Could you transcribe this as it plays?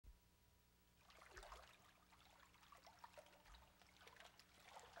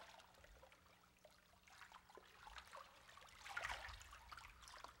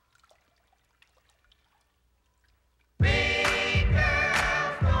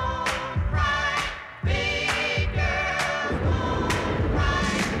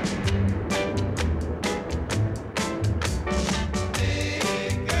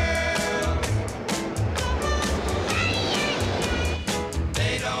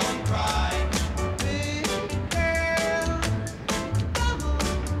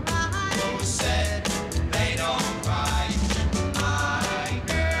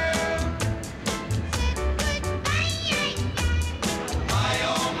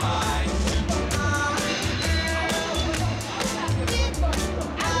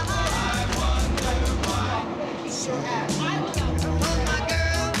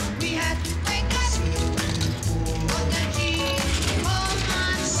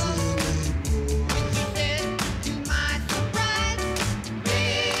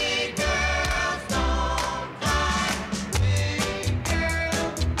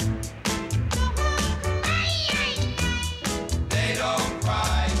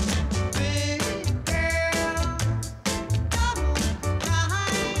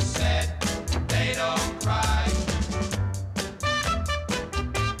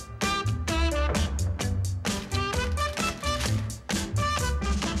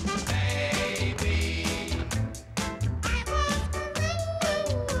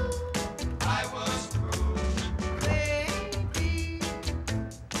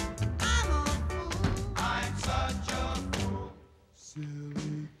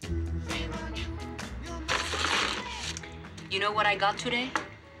You know what I got today?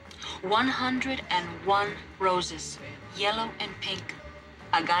 101 roses, yellow and pink.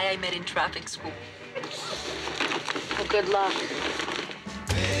 A guy I met in traffic school. Well, good luck.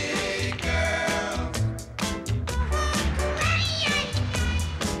 Hey, girl.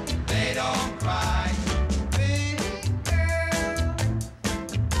 They don't cry. Big girl.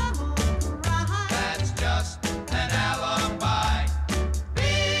 That's just an alibi.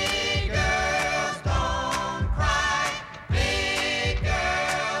 Big girls don't cry. Big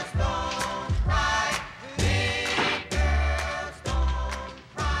girls don't cry. Big girls don't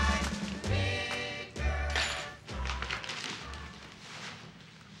cry. Big girls.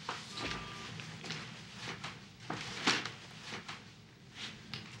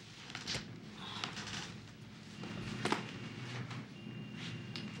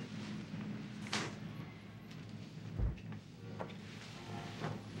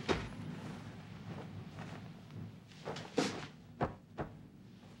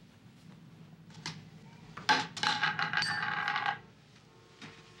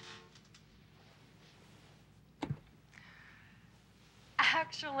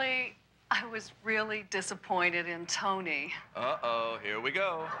 Actually, I was really disappointed in Tony. Uh-oh, here we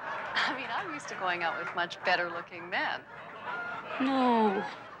go. I mean, I'm used to going out with much better-looking men. No. You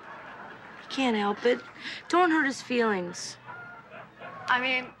can't help it. Don't hurt his feelings. I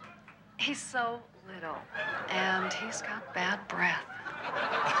mean, he's so little, and he's got bad breath.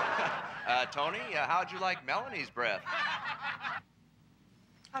 Tony, how'd you like Melanie's breath?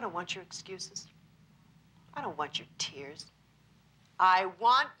 I don't want your excuses. I don't want your tears. I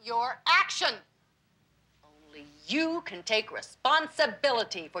want your action. Only you can take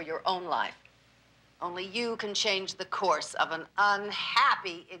responsibility for your own life. Only you can change the course of an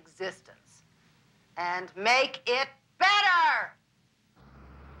unhappy existence and make it better.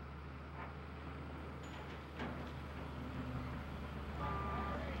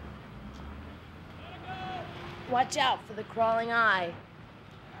 Watch out for the crawling eye.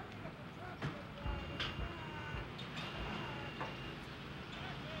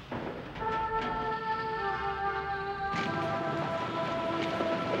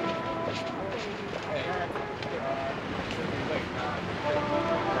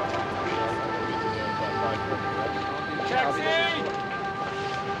 Taxi!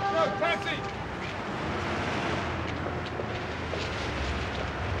 Go, taxi!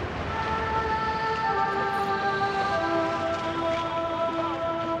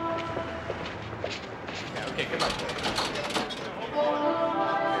 Yeah, okay, come on.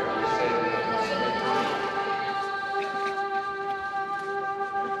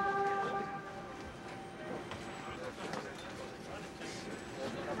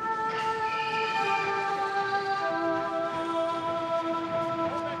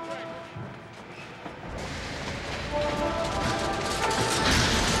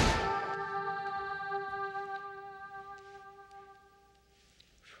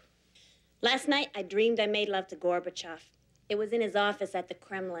 Last night, I dreamed I made love to Gorbachev. It was in his office at the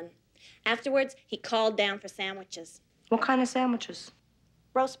Kremlin. Afterwards, he called down for sandwiches. What kind of sandwiches?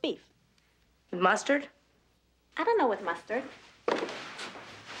 Roast beef. With mustard? I don't know with mustard.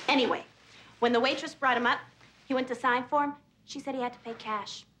 Anyway, when the waitress brought him up, he went to sign for him. She said he had to pay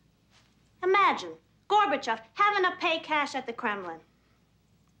cash. Imagine, Gorbachev having to pay cash at the Kremlin.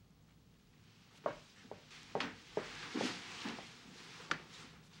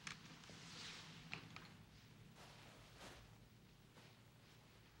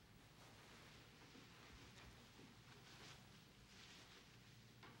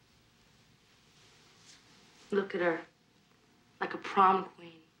 Look at her. Like a prom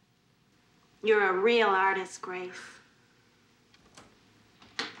queen. You're a real artist, Grace.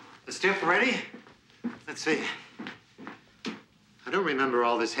 The stiff ready? Let's see. I don't remember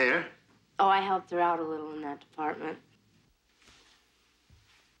all this hair. Oh, I helped her out a little in that department.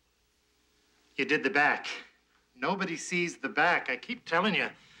 You did the back. Nobody sees the back. I keep telling you,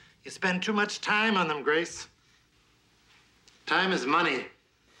 you spend too much time on them, Grace. Time is money.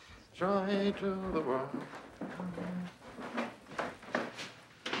 Joy to the world.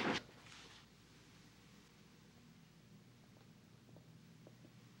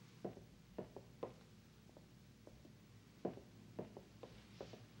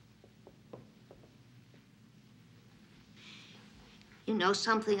 You know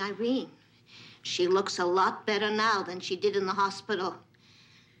something, Irene? She looks a lot better now than she did in the hospital.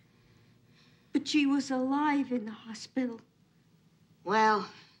 But she was alive in the hospital. Well,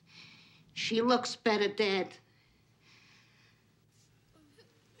 she looks better dead.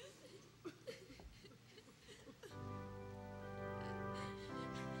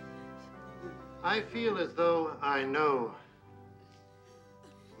 I feel as though I know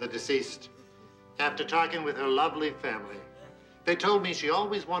the deceased, after talking with her lovely family. They told me she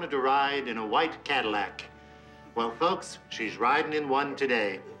always wanted to ride in a white Cadillac. Well, folks, she's riding in one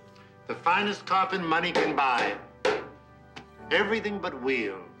today. The finest coffin money can buy. Everything but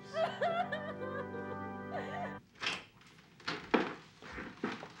wheels.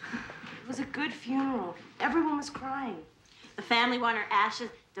 It was a good funeral. Everyone was crying. The family want her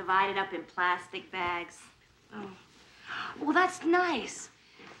ashes divided up in plastic bags. Oh. Well, that's nice.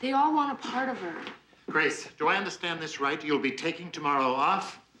 They all want a part of her. Grace, do I understand this right? You'll be taking tomorrow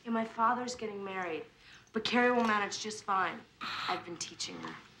off? Yeah, my father's getting married, but Carrie will manage just fine. I've been teaching her.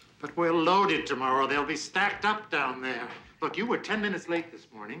 But we're loaded tomorrow. They'll be stacked up down there. Look, you were 10 minutes late this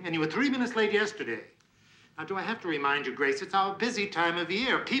morning, and you were 3 minutes late yesterday. Now, do I have to remind you, Grace, it's our busy time of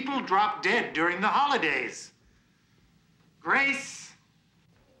year. People drop dead during the holidays. Grace!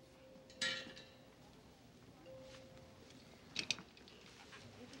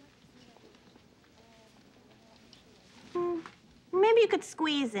 Maybe you could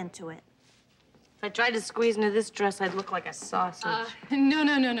squeeze into it. If I tried to squeeze into this dress, I'd look like a sausage.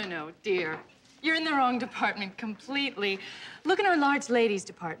 No, dear. You're in the wrong department completely. Look in our large ladies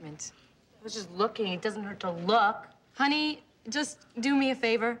department. I was just looking. It doesn't hurt to look. Honey, just do me a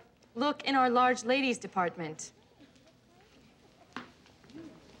favor. Look in our large ladies department.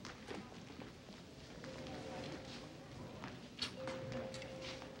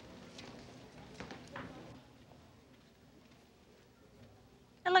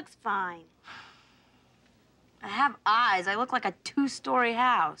 It looks fine. I have eyes. I look like a 2-story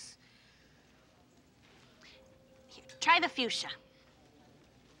house. Here, try the fuchsia.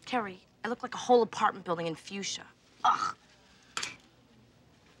 Carrie, I look like a whole apartment building in fuchsia. Ugh.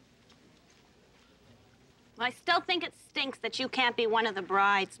 Well, I still think it stinks that you can't be one of the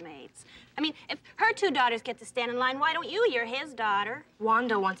bridesmaids. I mean, if her 2 daughters get to stand in line, why don't you? You're his daughter.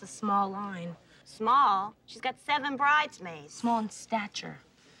 Wanda wants a small line. Small? She's got 7 bridesmaids. Small in stature.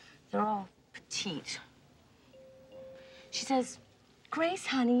 They're all petite. She says, Grace,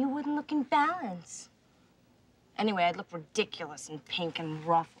 honey, you wouldn't look in balance. Anyway, I'd look ridiculous in pink and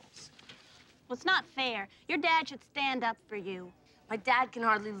ruffles. Well, it's not fair. Your dad should stand up for you. My dad can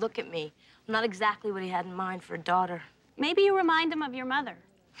hardly look at me. I'm not exactly what he had in mind for a daughter. Maybe you remind him of your mother.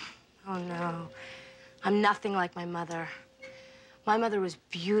 Oh, no. I'm nothing like my mother. My mother was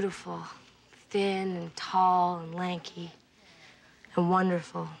beautiful, thin and tall and lanky and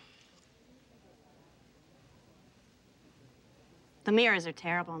wonderful. The mirrors are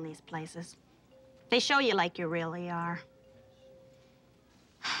terrible in these places. They show you like you really are.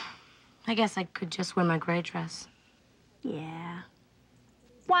 I guess I could just wear my gray dress. Yeah.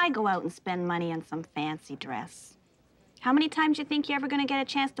 Why go out and spend money on some fancy dress? How many times do you think you're ever gonna get a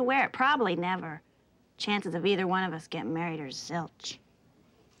chance to wear it? Probably never. Chances of either one of us getting married are zilch.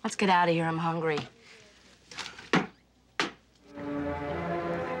 Let's get out of here. I'm hungry.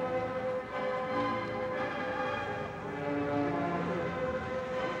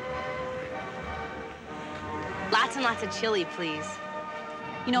 Lots and lots of chili, please.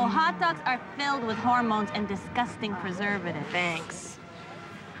 You know, hot dogs are filled with hormones and disgusting preservatives. Thanks.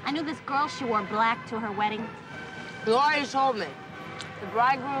 I knew this girl, she wore black to her wedding. You already told me. The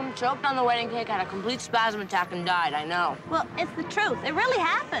bridegroom choked on the wedding cake, had a complete spasm attack, and died. I know. Well, it's the truth. It really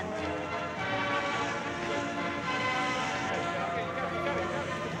happened.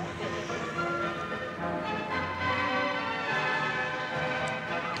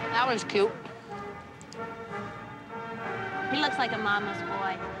 That one's cute. He looks like a mama's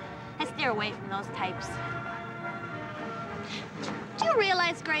boy. I steer away from those types. Do you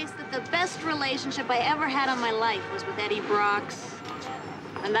realize, Grace, that the best relationship I ever had in my life was with Eddie Brock's?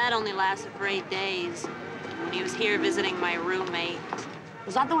 And that only lasted for 8 days, when he was here visiting my roommate.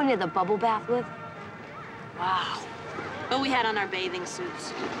 Was that the one you had the bubble bath with? Wow. But we had on our bathing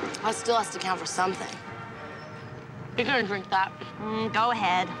suits. That still has to count for something. You're gonna drink that. Go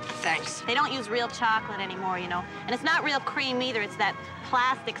ahead. Thanks. They don't use real chocolate anymore, you know. And it's not real cream either. It's that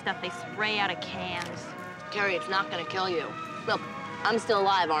plastic stuff they spray out of cans. Carrie, it's not gonna kill you. Look, I'm still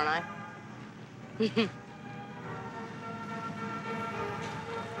alive, aren't I? Grace,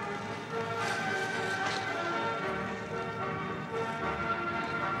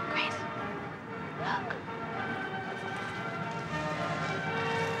 look.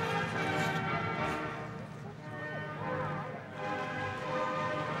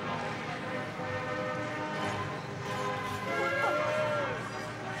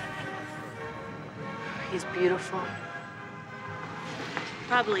 He's beautiful.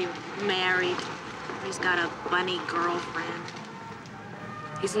 Probably married. He's got a bunny girlfriend.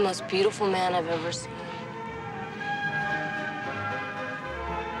 He's the most beautiful man I've ever seen.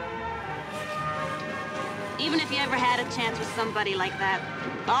 Even if you ever had a chance with somebody like that,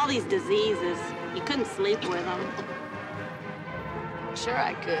 all these diseases, you couldn't sleep with them. Sure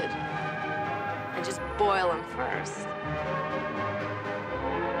I could. I just boil them first.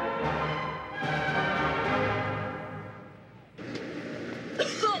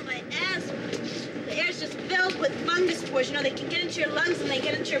 Oh, my asthma. The air's just filled with fungus spores. You know, they can get into your lungs and they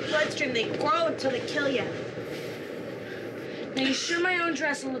get into your bloodstream. They grow until they kill you. Now, you sure my own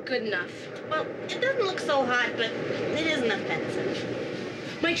dress will look good enough? Well, it doesn't look so hot, but it isn't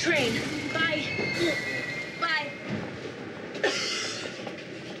offensive. My train. Bye. Bye.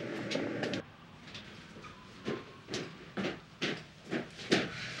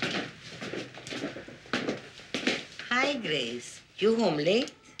 Hi, Grace. You home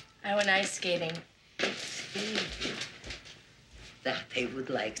late? I went ice skating. That I would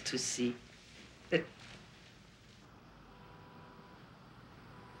like to see.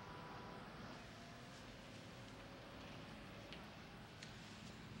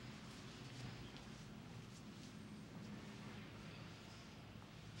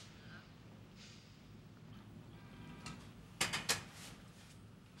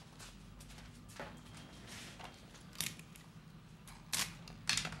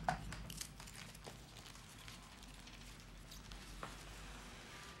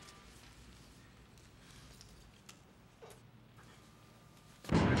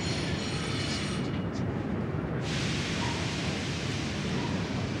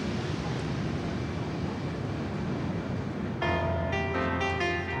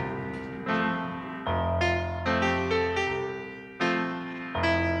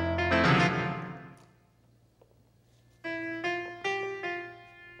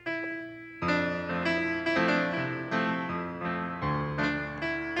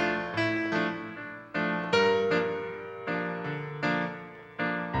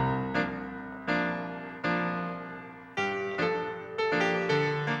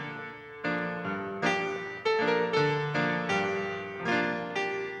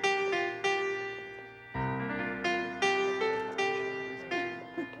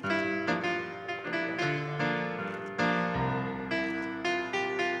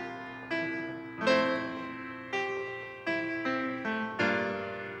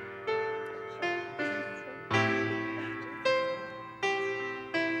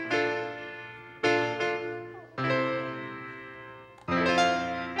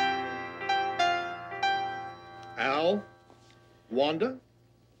 Al, Wanda,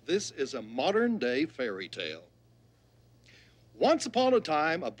 this is a modern-day fairy tale. Once upon a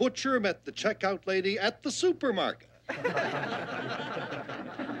time, a butcher met the checkout lady at the supermarket.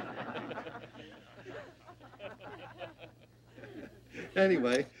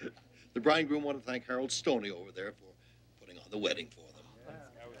 Anyway, the bride and groom want to thank Harold Stoney over there for putting on the wedding for them.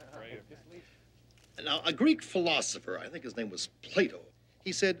 Now, a Greek philosopher, I think his name was Plato,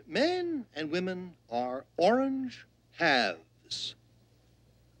 he said, men and women are orange halves,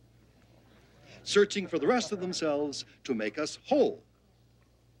 searching for the rest of themselves to make us whole.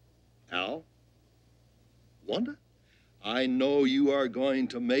 Al, Wanda, I know you are going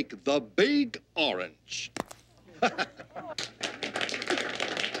to make the big orange.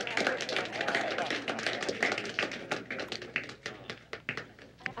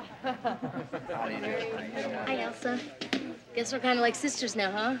 Hi, Elsa. Guess we're kind of like sisters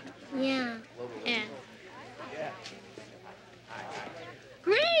now, huh? Yeah. Yeah.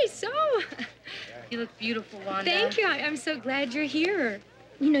 Grace, oh. You look beautiful, Wanda. Thank you. I'm so glad you're here.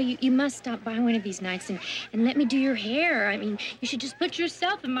 You know, you must stop by one of these nights and let me do your hair. I mean, you should just put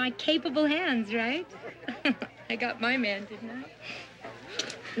yourself in my capable hands, right? I got my man, didn't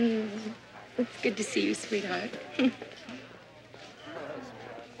I? It's good to see you, sweetheart.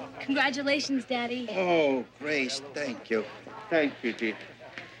 Congratulations, Daddy. Oh, Grace, thank you. Thank you, dear.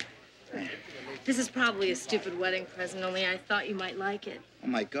 This is probably a stupid wedding present, only I thought you might like it. Oh,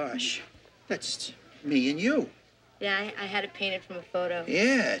 my gosh. That's me and you. Yeah, I had it painted from a photo.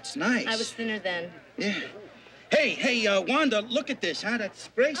 Yeah, it's nice. I was thinner then. Yeah. Hey, Wanda, look at this, huh? That's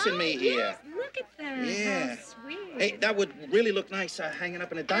Grace and me here. Yes, look at that. Yeah. How sweet. Hey, that would really look nice hanging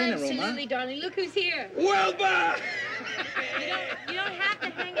up in a dining room, huh? Absolutely, darling. Look who's here. Wilbur! You don't have to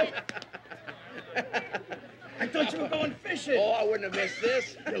hang it. I thought you were going fishing. Oh, I wouldn't have missed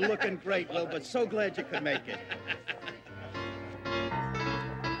this. You're looking great, Wilbur. So glad you could make it.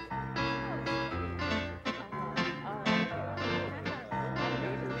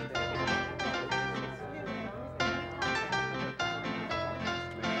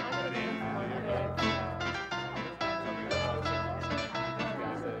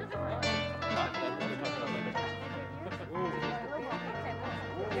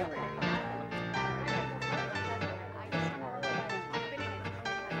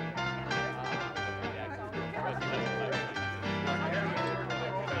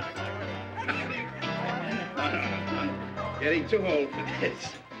 Getting too old for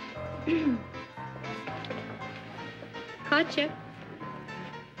this. Gotcha.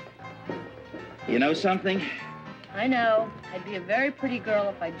 You know something? I know. I'd be a very pretty girl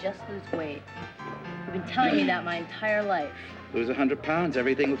if I just lose weight. You've been telling me that my entire life. Lose 100 pounds,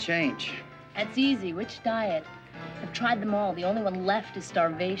 everything will change. That's easy. Which diet? I've tried them all. The only one left is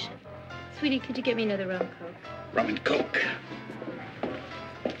starvation. Sweetie, could you get me another rum Coke? Rum and Coke.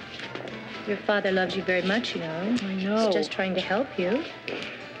 Your father loves you very much, you know. I know. He's just trying to help you.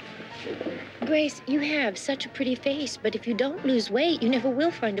 Grace, you have such a pretty face, but if you don't lose weight, you never will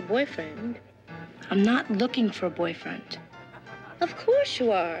find a boyfriend. I'm not looking for a boyfriend. Of course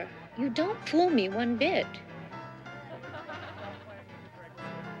you are. You don't fool me one bit.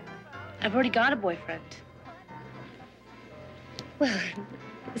 I've already got a boyfriend. Well,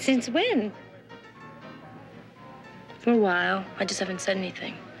 since when? For a while. I just haven't said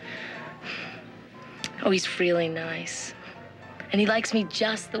anything. Oh, he's really nice. And he likes me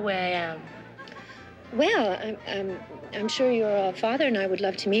just the way I am. Well, I'm sure your father and I would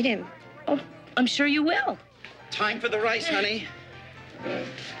love to meet him. Oh, I'm sure you will. Time for the rice, honey.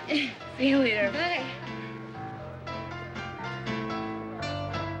 See you later. Bye.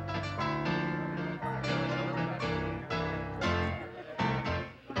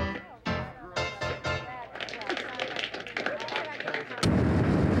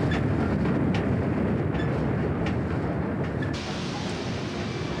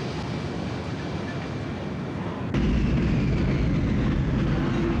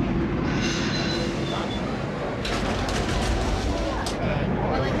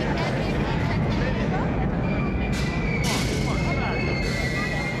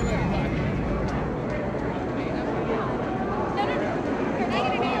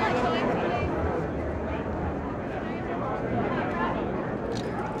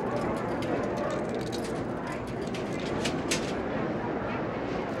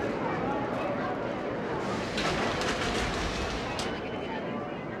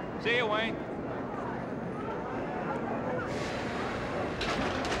 See you, Wayne.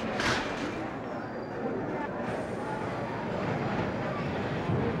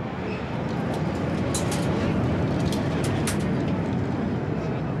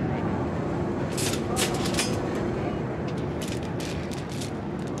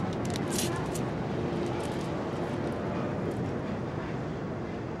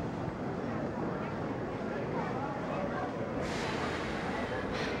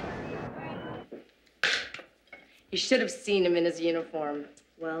 You should have seen him in his uniform.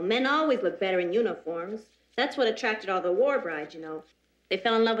 Well, men always look better in uniforms. That's what attracted all the war brides, you know. They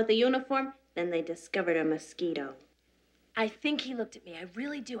fell in love with the uniform, then they discovered a mosquito. I think he looked at me. I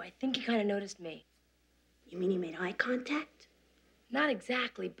really do. I think he kind of noticed me. You mean he made eye contact? Not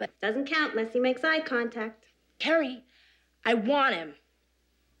exactly, but... Doesn't count unless he makes eye contact. Carrie, I want him.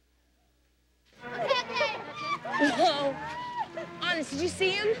 Whoa. Honest, did you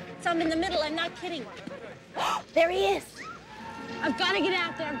see him? Saw him in the middle. I'm not kidding. There he is. I've got to get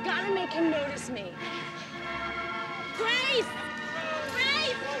out there. I've got to make him notice me. Grace!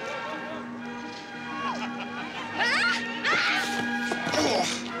 Grace! Oh,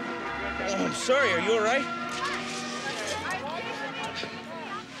 I'm sorry. Are you all right?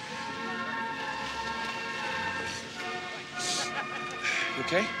 You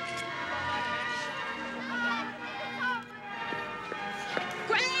okay?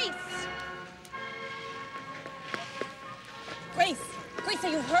 Grace, are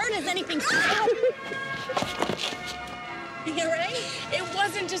you hurt? Is anything... You all right? It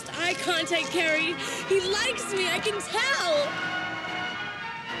wasn't just eye contact, Carrie. He likes me. I can tell.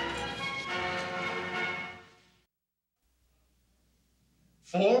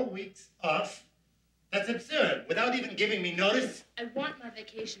 "4 weeks off? That's absurd. Without even giving me notice? I want my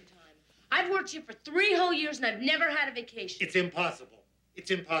vacation time. I've worked here for 3 whole years and I've never had a vacation. It's impossible.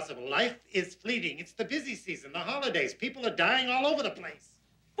 It's impossible. Life is fleeting. It's the busy season, the holidays. People are dying all over the place.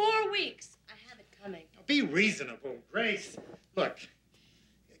 4 weeks. I have it coming. Now, be reasonable, Grace. Look,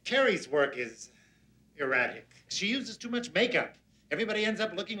 Carrie's work is erratic. She uses too much makeup. Everybody ends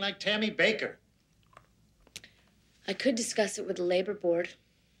up looking like Tammy Baker. I could discuss it with the labor board.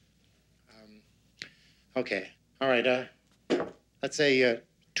 Okay. All right, let's say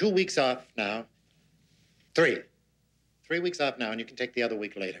 2 weeks off now. 3. 3 weeks off now, and you can take the other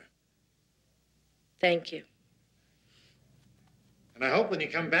week later. Thank you. And I hope when you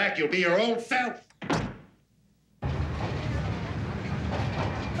come back, you'll be your old self.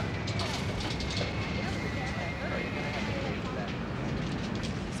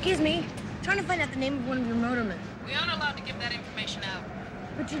 Excuse me. I'm trying to find out the name of one of your motormen. We aren't allowed to give that information out.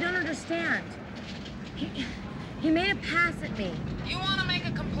 But you don't understand. He made a pass at me. You want to make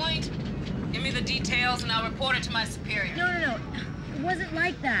a complaint? Give me the details and I'll report it to my superior. No. It wasn't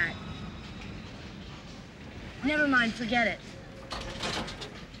like that. Never mind, forget it.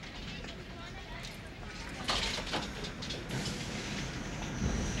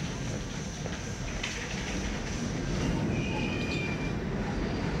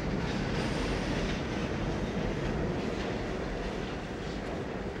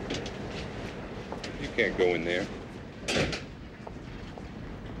 You can't go in there.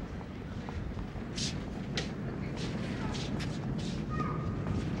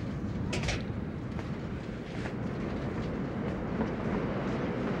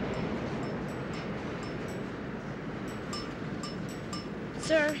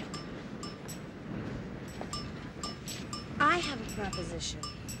 Sir, I have a proposition.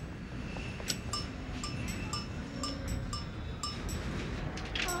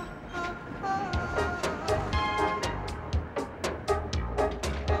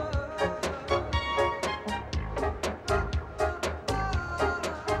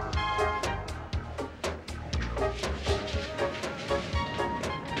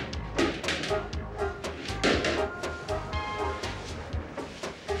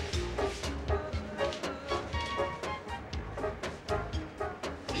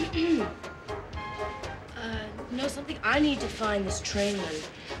 Know something? I need to find this trainman.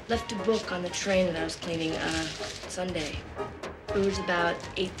 Left a book on the train that I was cleaning Sunday. It was about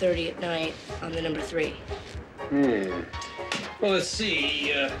 8:30 at night on the number 3. Well, let's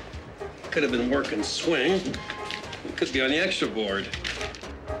see. Could have been working swing. Could be on the extra board.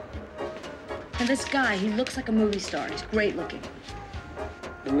 And this guy, he looks like a movie star. He's great looking.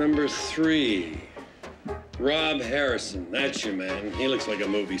 Number 3. Rob Harrison. That's your man. He looks like a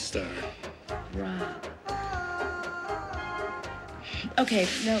movie star. Rob. Okay,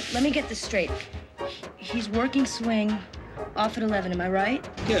 no, let me get this straight. He's working swing off at 11, am I right?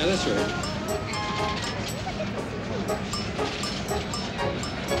 Yeah, that's right.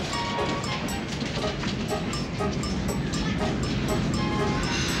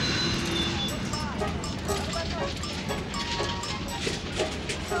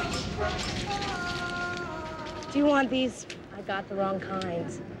 Do you want these? I got the wrong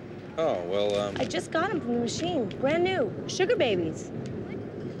kinds. Oh, well, I just got them from the machine. Brand new. Sugar-babies.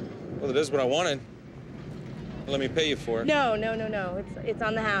 well, it is what I wanted. Let me pay you for it. No. It's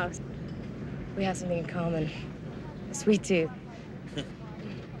on the house. We have something in common. A sweet tooth.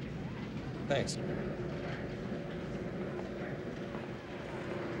 Thanks.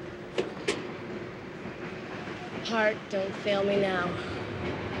 Heart, don't fail me now.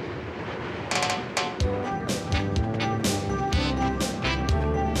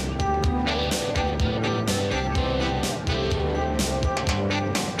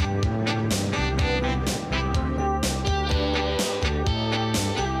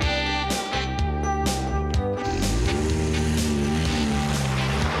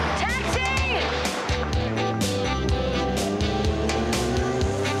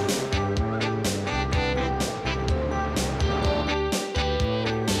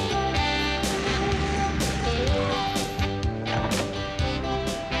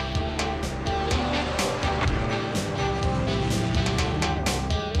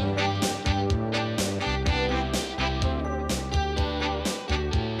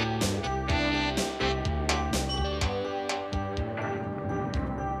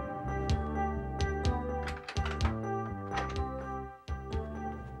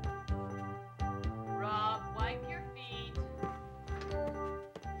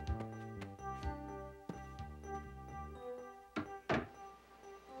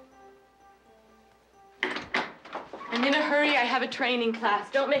 I'm in a hurry. I have a training class.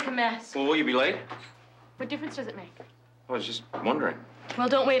 Don't make a mess. Well, will you be late? What difference does it make? I was just wondering. Well,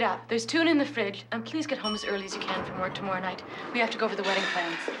 don't wait up. There's tuna in the fridge, and please get home as early as you can from work tomorrow night. We have to go over the wedding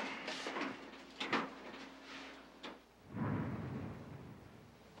plans.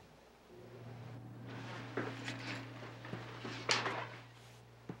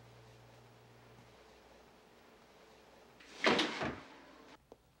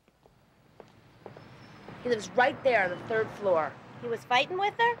 He lives right there on the 3rd floor. He was fighting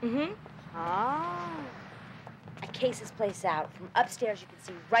with her? Mm-hmm. Oh. I case his place out. From upstairs, you can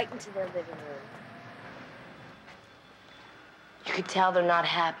see right into their living room. You could tell they're not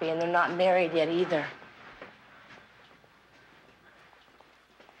happy, and they're not married yet either.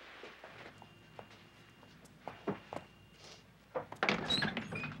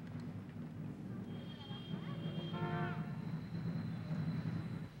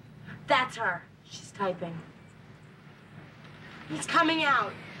 That's her. She's typing. He's coming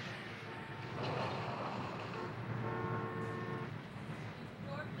out.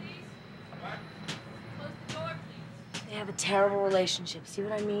 have a terrible relationship. See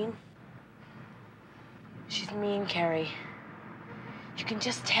what I mean? She's mean, Carrie. You can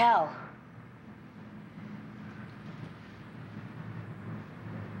just tell.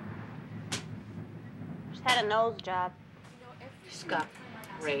 She's had a nose job. She's got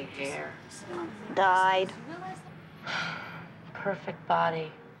gray hair. Died. Perfect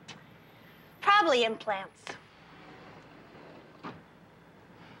body. Probably implants.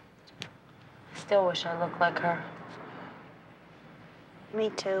 Still wish I looked like her. Me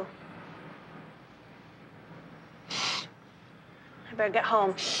too. I better get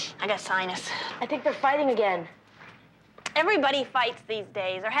home. I got sinus. I think they're fighting again. Everybody fights these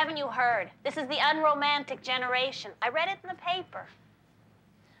days, or haven't you heard? This is the unromantic generation. I read it in the paper.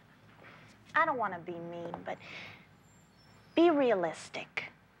 I don't want to be mean, but be realistic.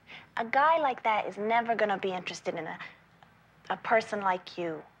 A guy like that is never going to be interested in a person like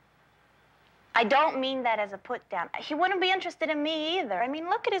you. I don't mean that as a put down. He wouldn't be interested in me either. I mean,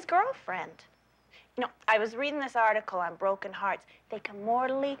 look at his girlfriend. You know, I was reading this article on broken hearts. They can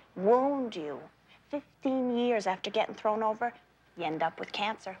mortally wound you. 15 years after getting thrown over, you end up with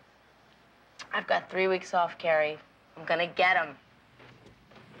cancer. I've got 3 weeks off, Carrie. I'm gonna get him.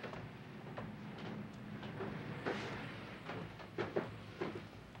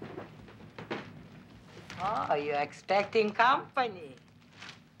 Oh, you're expecting company.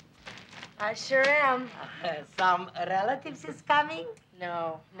 I sure am. Some relatives is coming?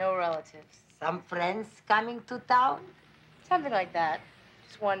 No, no relatives. Some friends coming to town? Something like that.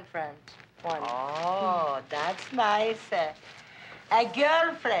 Just one friend. One. Oh, that's nice. A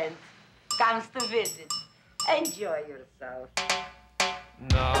girlfriend comes to visit. Enjoy yourself.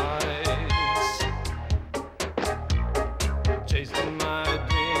 Nice. Chasing my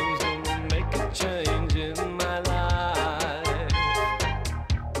dreams and make a change in my life.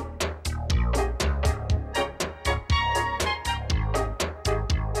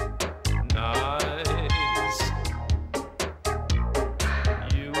 Nice.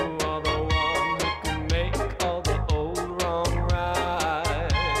 You are the one who can make all the old wrong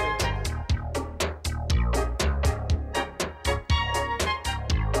right.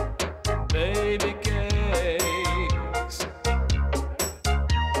 Babycakes.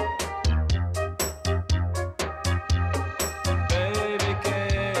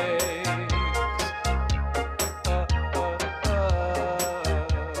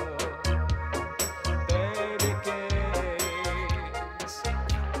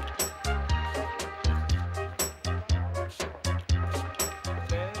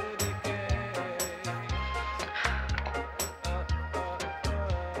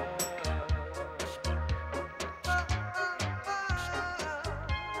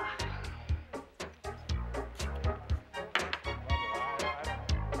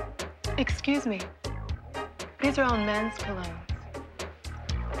 Excuse me. These are all men's colognes.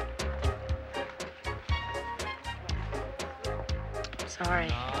 Sorry.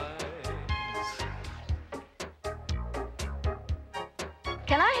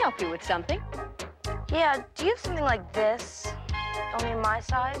 Can I help you with something? Yeah, do you have something like this? Only my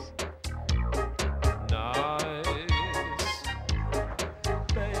size? Nice.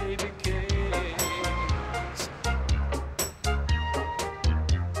 Babycakes.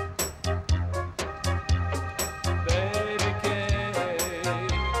 Babycakes.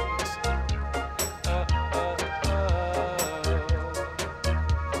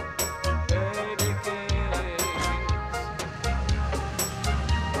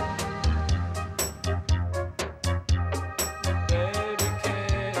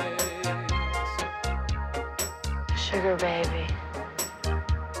 Sugar baby.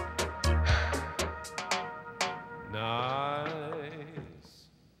 Nice.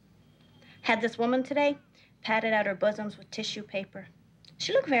 Had this woman today patted out her bosoms with tissue paper.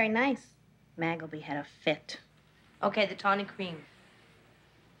 She looked very nice. Magleby had a fit. Okay, the tawny cream.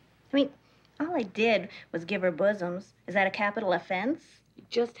 I mean, all I did was give her bosoms. Is that a capital offense? You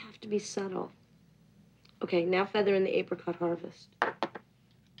just have to be subtle. Okay, now feather in the apricot harvest.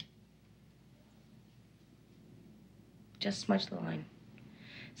 Just smudge the line.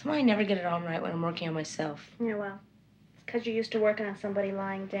 Somehow I never get it on right when I'm working on myself. Yeah, well, it's because you're used to working on somebody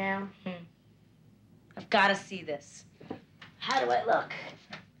lying down. I've got to see this. How do I look?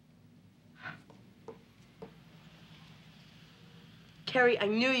 Carrie, I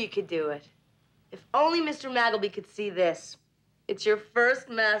knew you could do it. If only Mr. Magleby could see this. It's your first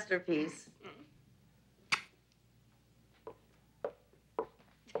masterpiece.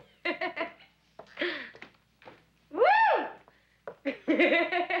 Woo!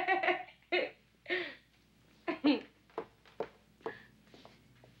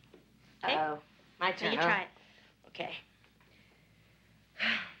 Okay. Uh-oh. My turn. You huh? try it. Okay.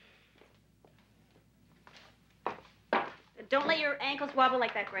 ankles wobble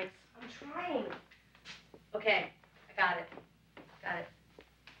like that, Grace. I'm trying. Okay, I got it. Got it.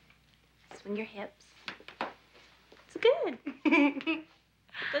 Swing your hips. It's good.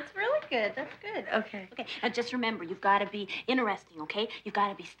 That's really good. That's good. Okay. Okay. Now just remember, you've got to be interesting, okay? You've got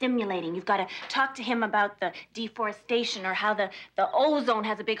to be stimulating. You've got to talk to him about the deforestation or how the ozone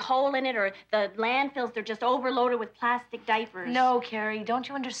has a big hole in it or the landfills, they're just overloaded with plastic diapers. No, Carrie, don't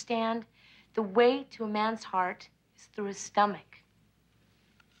you understand? The way to a man's heart is through his stomach.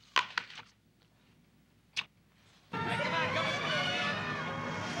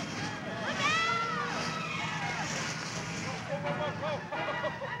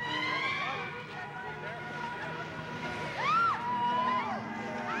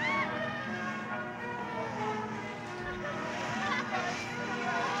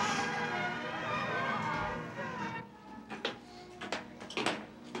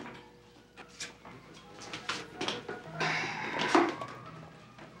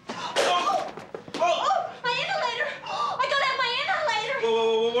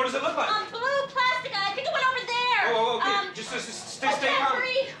 What does it look like? Blue plastic. I think it went over there. Oh, okay. Just stay calm.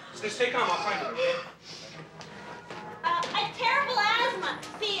 Stay calm. I'll find it. Okay? I have terrible asthma.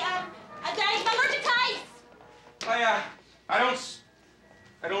 See, I'm allergic to ice.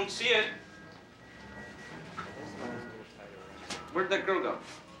 I don't see it. Where'd that girl go?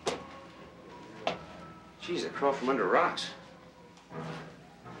 Jeez, that crawled from under rocks.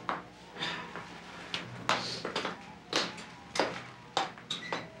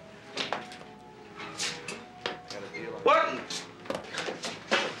 What?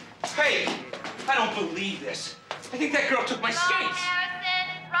 Hey, I don't believe this. I think that girl took my skates.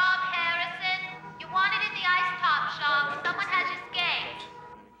 Rob Harrison, you want it in the ice top shop. Someone has your skate.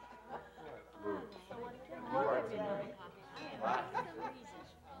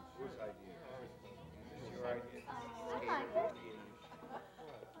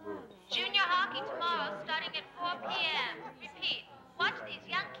 Junior hockey tomorrow starting at 4 p.m. Repeat, watch these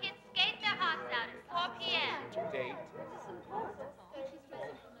young kids skate their hearts out at 4 p.m. Date.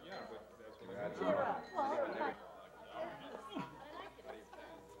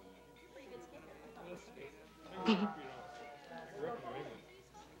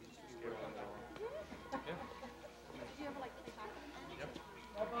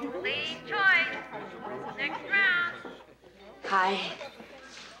 Lead choice. Next round. Hi.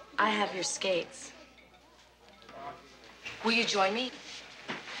 I have your skates. Will you join me?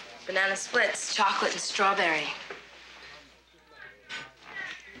 Banana splits, chocolate and strawberry.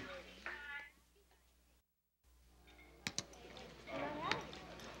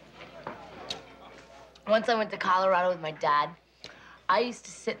 Once I went to Colorado with my dad. I used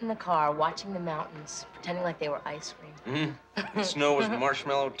to sit in the car watching the mountains, pretending like they were ice cream. The snow was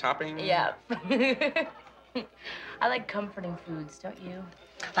marshmallow topping? Yeah. I like comforting foods, don't you?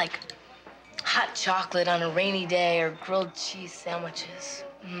 Like hot chocolate on a rainy day or grilled cheese sandwiches.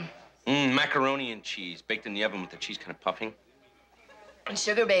 Macaroni and cheese, baked in the oven with the cheese kind of puffing. And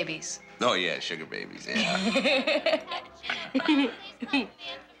sugar babies. Oh, yeah, sugar babies, yeah.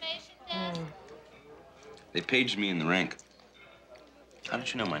 They paged me in the rank. How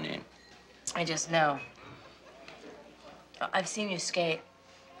did you know my name? I just know. I've seen you skate.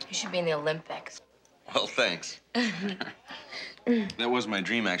 You should be in the Olympics. Well, thanks. That was my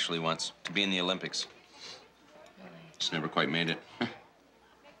dream, actually, once, to be in the Olympics. Just never quite made it. I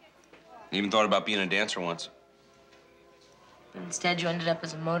even thought about being a dancer once. But instead, you ended up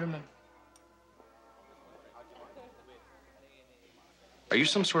as a motorman. Are you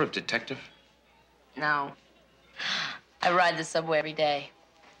some sort of detective? No. I ride the subway every day.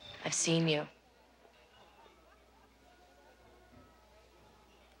 I've seen you.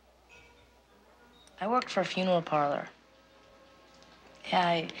 I work for a funeral parlor. Yeah,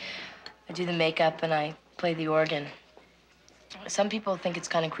 I do the makeup and I play the organ. Some people think it's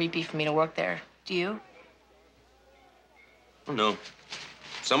kind of creepy for me to work there. Do you? Oh, no.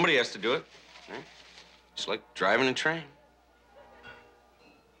 Somebody has to do it. Right? Just like driving a train.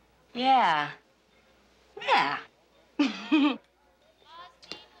 Yeah. Yeah.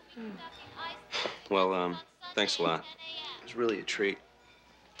 Well, thanks a lot. It was really a treat.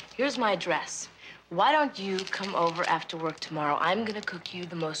 Here's my address. Why don't you come over after work tomorrow? I'm gonna cook you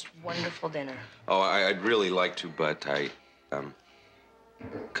the most wonderful dinner. Oh, I'd really like to, but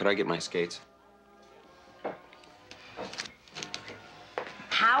could I get my skates?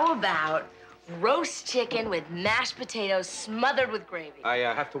 How about roast chicken with mashed potatoes smothered with gravy? I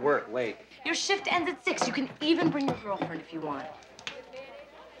have to work late. Your shift ends at 6. You can even bring your girlfriend if you want.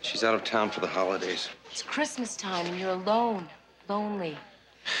 She's out of town for the holidays. It's Christmas time and you're alone, lonely.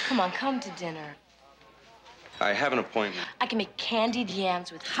 Come on, come to dinner. I have an appointment. I can make candied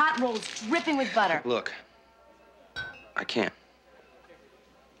yams with hot rolls dripping with butter. Look, I can't.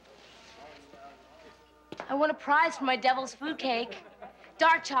 I won a prize for my devil's food cake.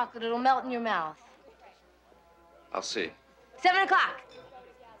 Dark chocolate, it'll melt in your mouth. I'll see. 7 o'clock.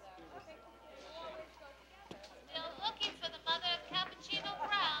 Still looking for the mother of Cappuccino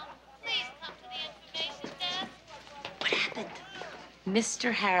Brown. Please come to the information desk. What happened?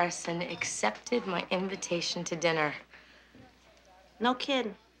 Mr. Harrison accepted my invitation to dinner. No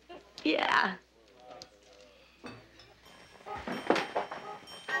kidding. Yeah.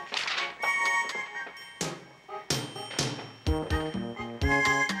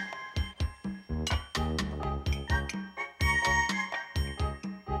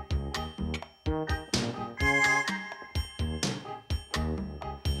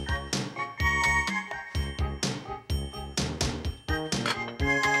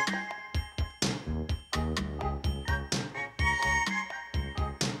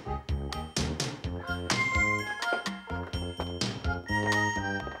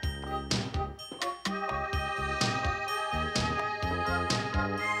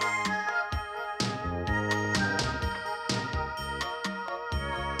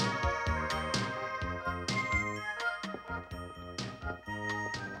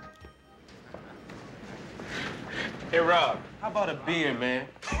 Hey, Rob, how about a beer, man?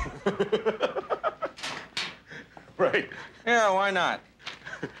 Right. Yeah, why not?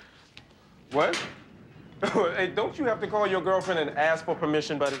 What? Hey, don't you have to call your girlfriend and ask for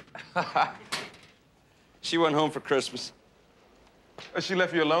permission, buddy? She went home for Christmas. She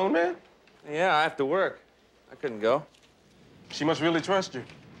left you alone, man? Yeah, I have to work. I couldn't go. She must really trust you.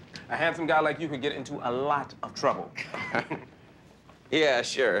 A handsome guy like you could get into a lot of trouble. Yeah,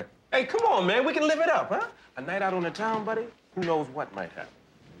 sure. Hey, come on, man. We can live it up, huh? A night out on the town, buddy, who knows what might happen.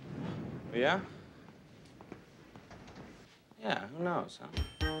 Yeah? Yeah, who knows, huh?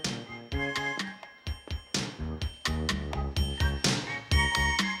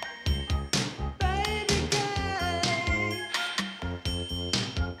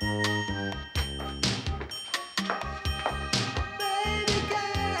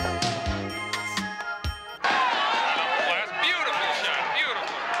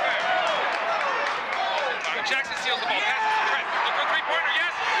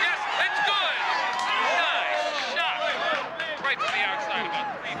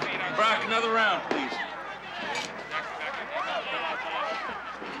 Another round, please.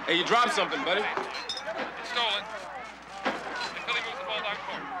 Hey, you dropped something, buddy. Stolen. And Philly moves the ball down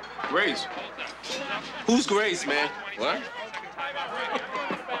court. Grace. Who's Grace, man? What?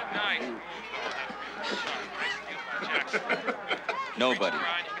 Nobody. You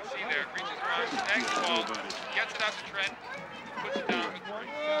can see there, reaches around, tags the ball, gets it out to Trent, puts it down with Grace.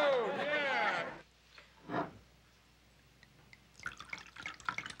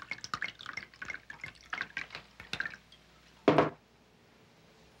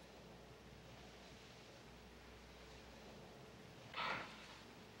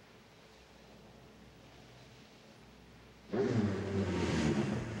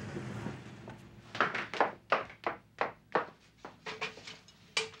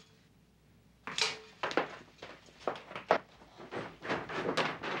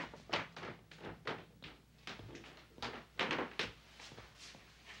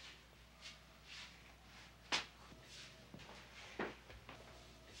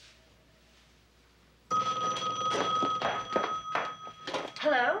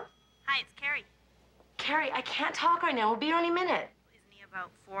 Hello? Hi, it's Carrie. Carrie, I can't talk right now. We'll be here any minute. Isn't he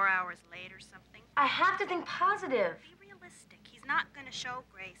about 4 hours late or something? I have to think positive. Be realistic. He's not going to show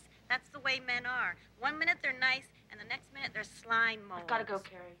Grace. That's the way men are. 1 minute they're nice, and the next minute they're slime moles. I've got to go,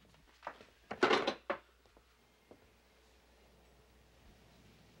 Carrie.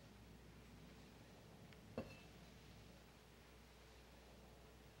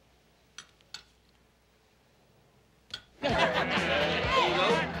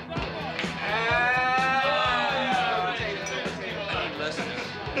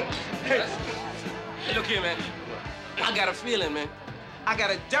 Hey, look here, man. I got a feeling, man. I got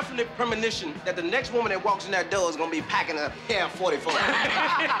a definite premonition that the next woman that walks in that door is gonna be packing a pair of 44. No,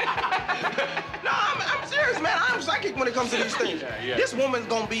 I'm serious, man. I'm psychic when it comes to these things. Yeah. This woman's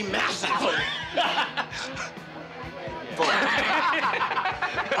gonna be massive. I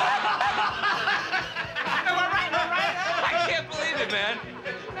can't believe it, man.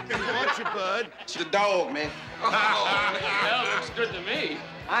 Watch it, bud. She's a dog, man. Well, looks good to me.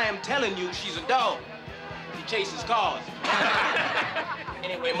 I am telling you, she's a dog. He chases cars.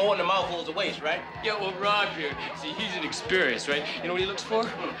 Anyway, more than a mouthful's of waste, right? Yeah, well, Rob here, see, he's inexperienced, right? You know what he looks for?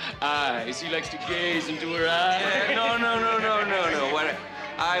 Eyes. He likes to gaze into her eyes. Yeah, no. What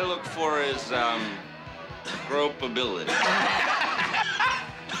I look for is, gropability.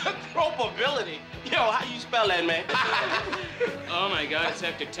 Gropability? Yo, how you spell that, man? Oh, my God, it's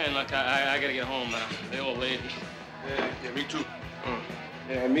after 10. Look, I gotta get home now. The old lady. Yeah, me too.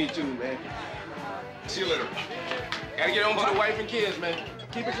 Yeah, me too, man. See you later. Gotta get home to the wife and kids, man.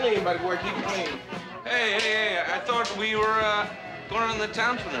 Keep it clean, buddy boy. Keep it clean. Hey, I thought we were, going on the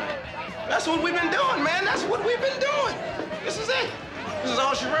town tonight. That's what we've been doing, man. That's what we've been doing. This is it. This is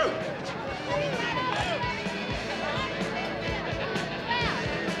all she wrote.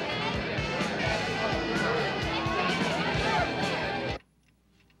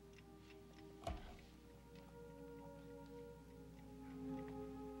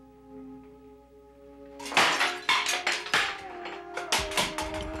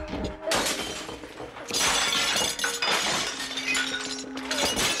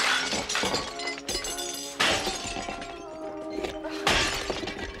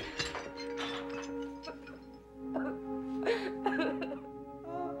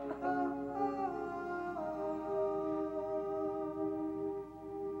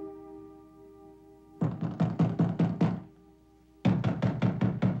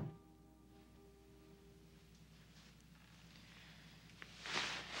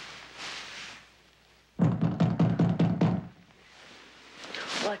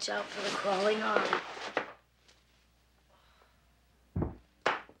 Watch out for the crawling arm.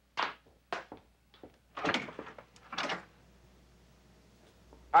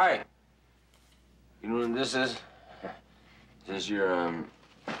 Hi. You know what this is? This is your,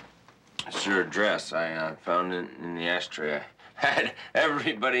 it's your address. I found it in the ashtray. I had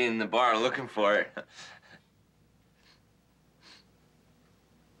everybody in the bar looking for it.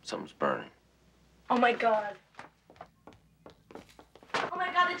 Something's burning. Oh, my God. Oh, my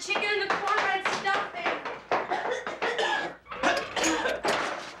God, the chicken and the cornbread stuffing.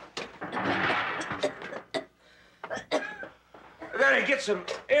 I gotta get some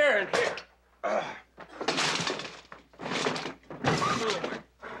air in here.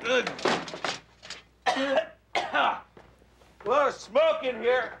 Good. A lot of smoke in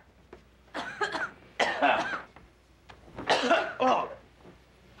here. Oh,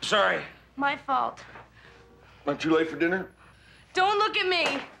 sorry. My fault. Not too late for dinner? Don't look at me.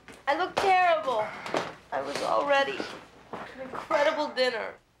 I look terrible. I was all ready. An incredible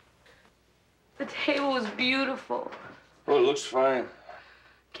dinner. The table was beautiful. Oh, it looks fine.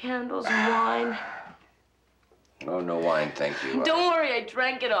 Candles and wine. Oh, no wine, thank you. Don't worry, I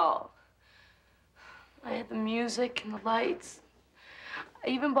drank it all. I had the music and the lights. I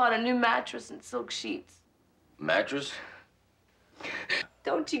even bought a new mattress and silk sheets. Mattress?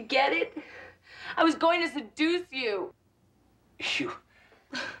 Don't you get it? I was going to seduce you. You...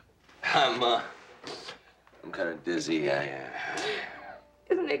 I'm kind of dizzy.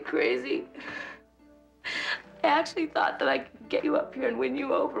 Isn't it crazy? I actually thought that I could get you up here and win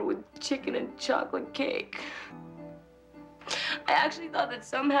you over with chicken and chocolate cake. I actually thought that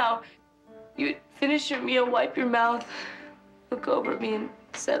somehow you'd finish your meal, wipe your mouth, look over at me, and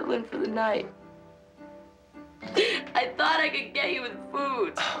settle in for the night. I thought I could get you with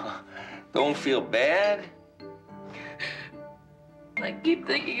food. Don't feel bad. I keep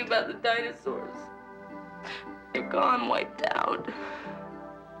thinking about the dinosaurs. They're gone, wiped out.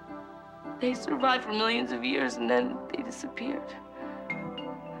 They survived for millions of years and then they disappeared.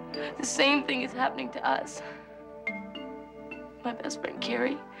 The same thing is happening to us. My best friend,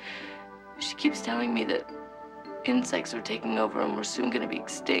 Carrie, she keeps telling me that insects are taking over and we're soon gonna be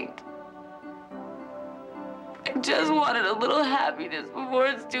extinct. I just wanted a little happiness before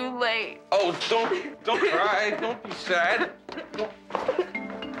it's too late. Oh, don't cry. Don't be sad.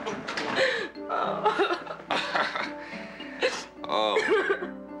 Oh,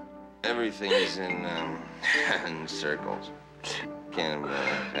 everything's in circles. Can't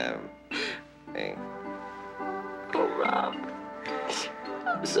have. Hey. Oh, Rob.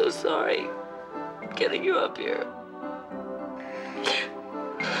 I'm so sorry getting you up here.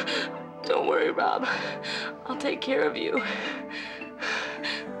 Don't worry, Rob. I'll take care of you.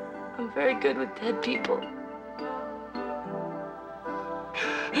 I'm very good with dead people.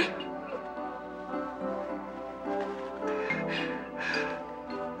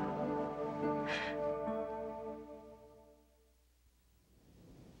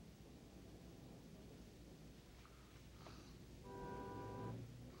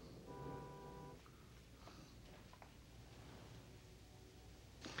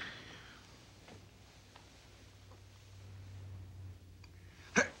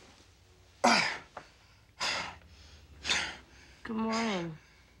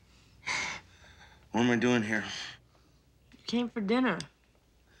 What am I doing here? You came for dinner.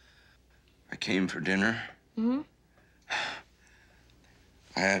 I came for dinner. Mm-hmm.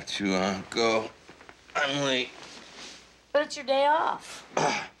 I have to go. I'm late. But it's your day off.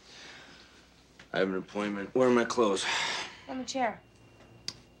 I have an appointment. Where are my clothes? On the chair.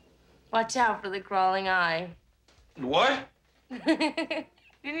 Watch out for the crawling eye. What? Didn't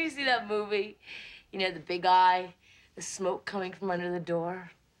you see that movie? You know, the big eye, the smoke coming from under the door.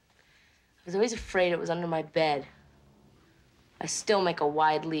 I was always afraid it was under my bed. I still make a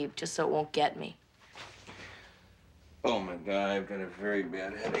wide leap just so it won't get me. Oh, my God, I've got a very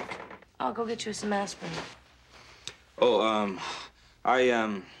bad headache. I'll go get you some aspirin. Oh,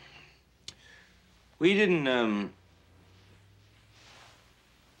 we didn't,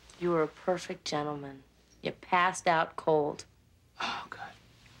 You were a perfect gentleman. You passed out cold. Oh, God.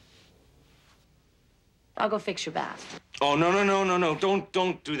 I'll go fix your bath. Oh, no.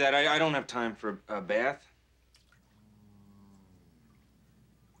 Don't do that. I don't have time for a bath.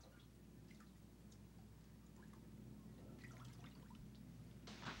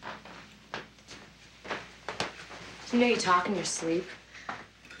 You know you talk in your sleep.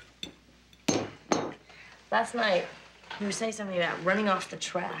 Last night, you were saying something about running off the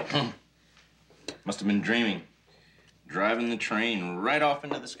track. Must have been dreaming. Driving the train right off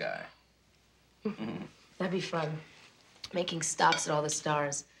into the sky. That'd be fun. Making stops at all the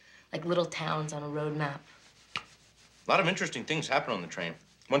stars, like little towns on a road map. A lot of interesting things happen on the train.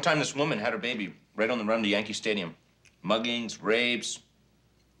 One time, this woman had her baby right on the run to Yankee Stadium. Muggings, rapes,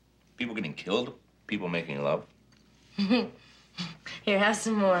 people getting killed, people making love. Here, have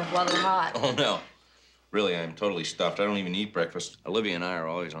some more while they're hot. Oh, no. Really, I'm totally stuffed. I don't even eat breakfast. Olivia and I are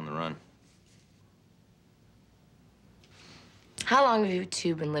always on the run. How long have you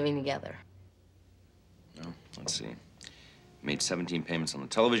two been living together? Well, let's see. Made 17 payments on the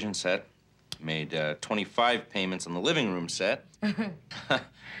television set. Made 25 payments on the living room set. I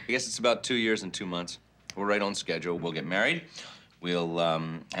guess it's about 2 years and 2 months. We're right on schedule. We'll get married. We'll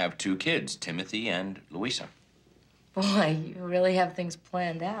have 2 kids, Timothy and Louisa. Boy, you really have things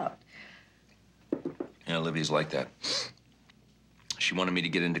planned out. Yeah, Olivia's like that. She wanted me to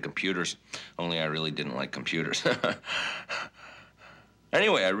get into computers, only I really didn't like computers.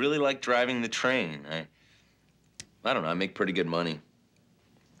 Anyway, I really like driving the train. I don't know, I make pretty good money.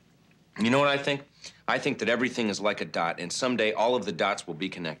 You know what I think? I think that everything is like a dot, and someday all of the dots will be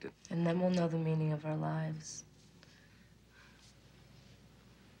connected. And then we'll know the meaning of our lives.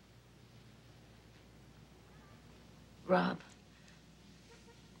 Rob,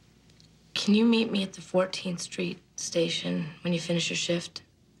 can you meet me at the 14th Street station when you finish your shift?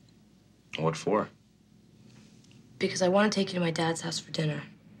 What for? Because I want to take you to my dad's house for dinner.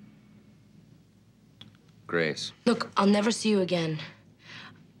 Grace. Look, I'll never see you again.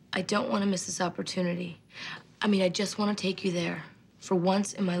 I don't want to miss this opportunity. I mean, I just want to take you there. For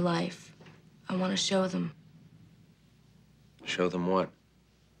once in my life, I want to show them Show them what?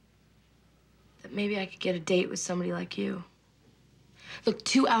 that maybe I could get a date with somebody like you. Look,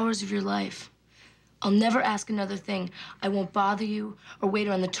 2 hours of your life. I'll never ask another thing. I won't bother you or wait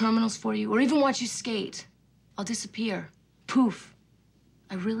around the terminals for you or even watch you skate. I'll disappear. Poof.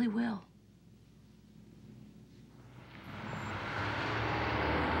 I really will.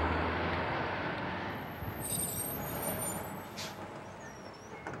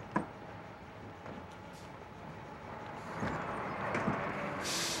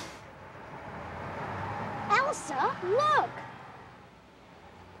 Elsa, look!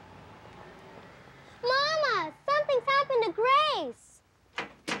 Mama, something's happened to Grace.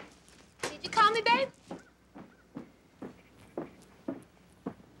 Did you call me, babe?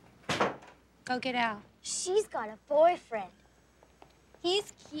 Go get Al. She's got a boyfriend.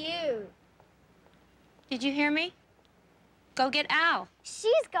 He's cute. Did you hear me? Go get Al.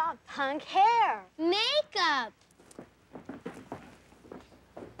 She's got punk hair. Makeup.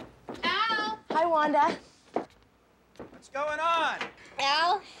 Al! Hi, Wanda. What's going on?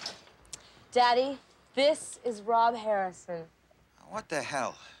 Al? Daddy, this is Rob Harrison. What the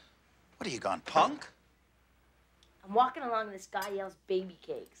hell? What are you gone punk? I'm walking along and this guy yells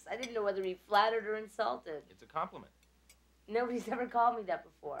Babycakes. I didn't know whether he flattered or insulted. It's a compliment. Nobody's ever called me that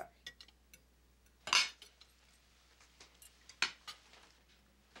before.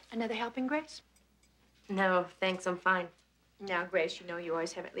 Another helping, Grace? No, thanks, I'm fine. Now, Grace, you know you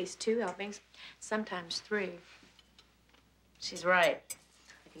always have at least 2 helpings, sometimes 3. She's right.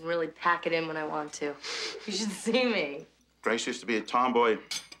 I can really pack it in when I want to. You should see me. Grace used to be a tomboy.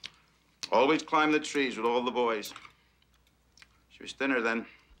 Always climbed the trees with all the boys. She was thinner then.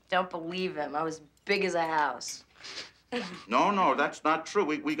 Don't believe him. I was big as a house. No, that's not true.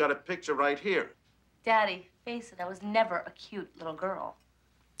 We got a picture right here. Daddy, face it, I was never a cute little girl.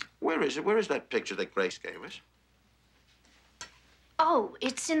 Where is it? Where is that picture that Grace gave us? Oh,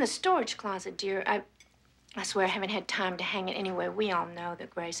 it's in the storage closet, dear. I swear I haven't had time to hang it anywhere. We all know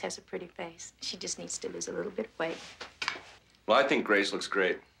that Grace has a pretty face. She just needs to lose a little bit of weight. Well, I think Grace looks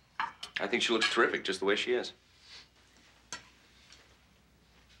great. I think she looks terrific just the way she is.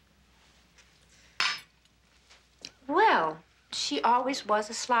 Well, she always was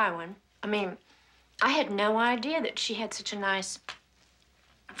a sly one. I mean, I had no idea that she had such a nice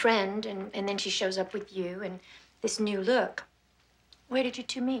friend, and then she shows up with you and this new look. Where did you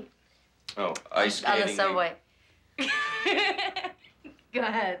two meet? Oh, ice skating. On the subway. Go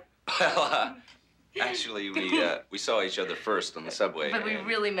ahead. Well, actually, we saw each other first on the subway. But we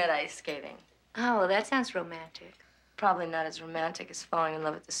really met ice skating. Oh, well, that sounds romantic. Probably not as romantic as falling in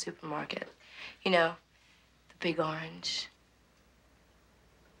love at the supermarket. You know, the big orange.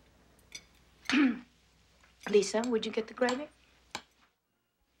 Lisa, would you get the gravy?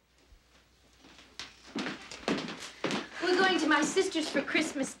 We're going to my sister's for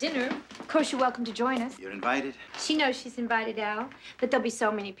Christmas dinner. Of course, you're welcome to join us. You're invited? She knows she's invited, Al. But there'll be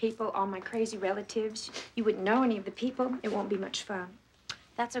so many people, all my crazy relatives. You wouldn't know any of the people. It won't be much fun.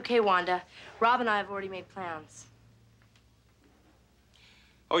 That's okay, Wanda. Rob and I have already made plans.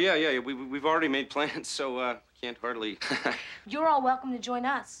 Oh, yeah. We've already made plans, so can't hardly... You're all welcome to join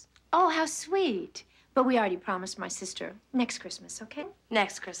us. Oh, how sweet. But we already promised my sister next Christmas, okay?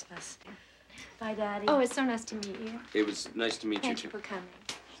 Next Christmas. Bye, Daddy. Oh, it's so nice to meet you. It was nice to meet you, Thank too. you for coming.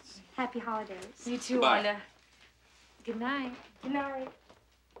 Happy holidays. You too, Bye. Wanda. Good night. Good night.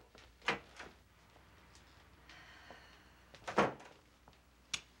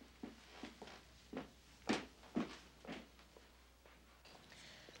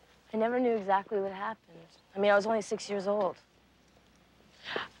 I never knew exactly what happened. I mean, I was only 6 years old.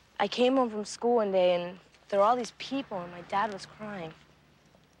 I came home from school one day, and there were all these people, and my dad was crying.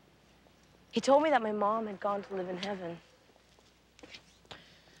 He told me that my mom had gone to live in heaven.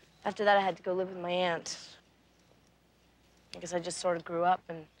 After that, I had to go live with my aunt. I guess I just sort of grew up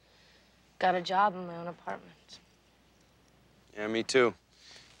and got a job in my own apartment. Yeah, me too.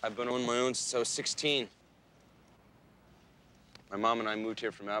 I've been on my own since I was 16. My mom and I moved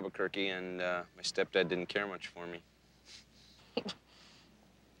here from Albuquerque, and my stepdad didn't care much for me.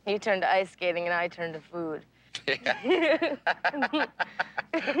 You turned to ice skating, and I turned to food.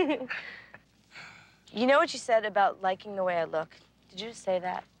 You know what you said about liking the way I look? Did you just say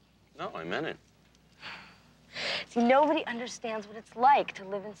that? No, I meant it. See, nobody understands what it's like to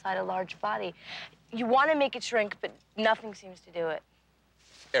live inside a large body. You want to make it shrink, but nothing seems to do it.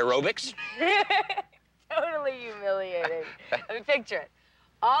 Aerobics? Totally humiliating. I mean, picture it.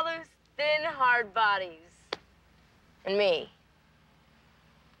 All those thin, hard bodies. And me.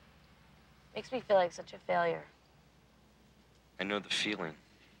 Makes me feel like such a failure. I know the feeling.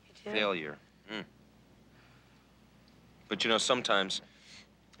 You do? Failure. But you know, sometimes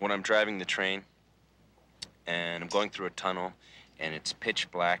when I'm driving the train and I'm going through a tunnel and it's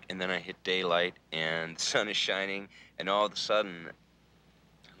pitch black and then I hit daylight and the sun is shining and all of a sudden,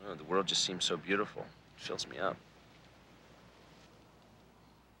 I don't know, the world just seems so beautiful. It fills me up.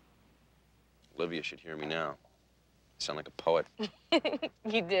 Olivia should hear me now. I sound like a poet.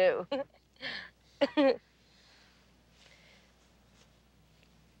 You do.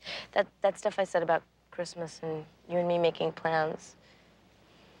 That stuff I said about Christmas and you and me making plans,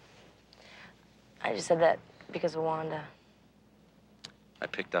 I just said that because of Wanda. I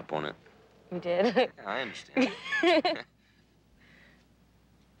picked up on it. You did? Yeah, I understand.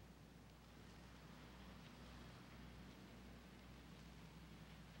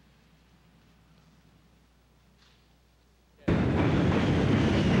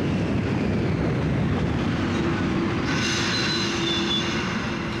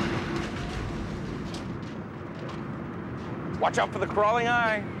 Watch out for the crawling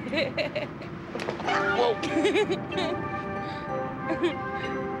eye. Whoa.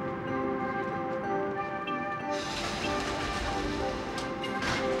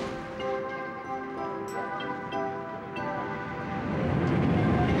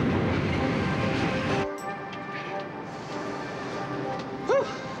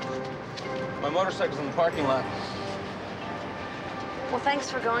 My motorcycle's in the parking lot. Well, thanks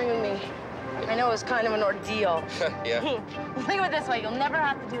for going with me. I know it was kind of an ordeal. Yeah. Think of it this way, you'll never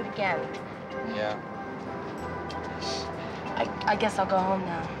have to do it again. Yeah. I guess I'll go home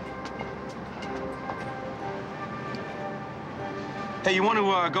now. Hey, you want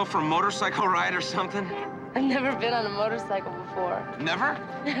to go for a motorcycle ride or something? I've never been on a motorcycle before. Never?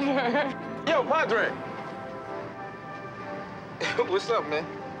 Never. Yo, Padre. What's up, man?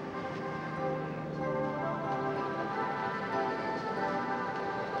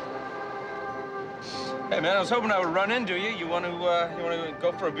 Hey, man, I was hoping I would run into you. You want to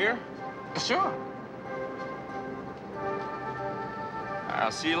go for a beer? Sure.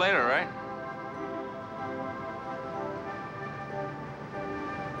 I'll see you later, all right?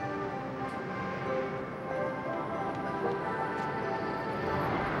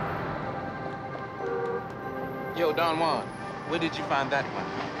 Yo, Don Juan, where did you find that one?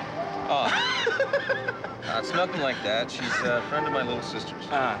 Oh. It's nothing like that. She's a friend of my little sister's.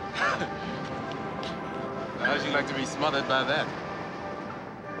 How'd you like to be smothered by that?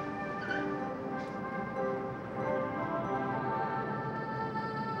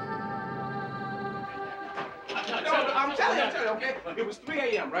 I'm telling you, okay? It was 3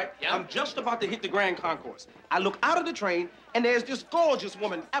 a.m., right? Yeah. I'm just about to hit the Grand Concourse. I look out of the train, and there's this gorgeous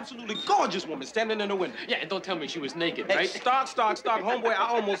woman, absolutely gorgeous woman, standing in the window. Yeah, and don't tell me she was naked, Hey, right? Stop, homeboy. I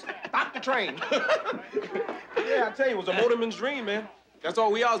almost stopped the train. Yeah, I tell you, it was a motorman's dream, man. That's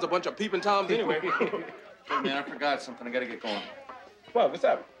all we are is a bunch of peeping Toms anyway. Hey, man, I forgot something. I gotta get going. What? What's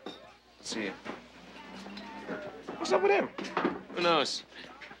up? See you. What's up with him? Who knows?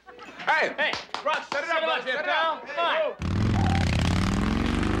 Hey! Hey! Russ, set it up, Set it up. Come on.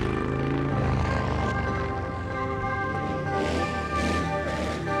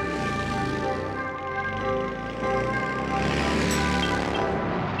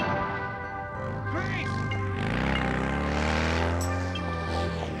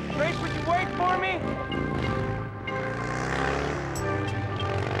 Grace, would you wait for me?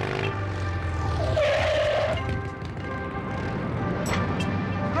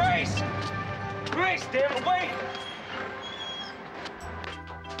 Grace! Grace, damn it, wait!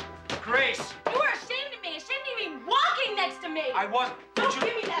 Grace! You are ashamed of me. Ashamed of even walking next to me. I wasn't. Don't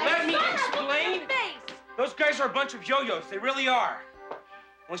give me that. Let me Son of a explain. face. Those guys are a bunch of yo-yos. They really are.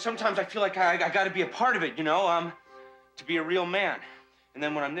 Well, sometimes I feel like I got to be a part of it, you know, to be a real man. And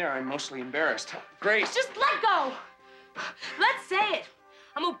then when I'm there, I'm mostly embarrassed. Grace. Just let go. Let's say it.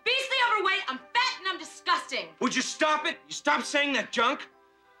 I'm obesely overweight, I'm fat, and I'm disgusting. Would you stop it? You stop saying that junk?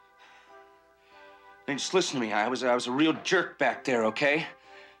 And just listen to me. I was a real jerk back there, okay?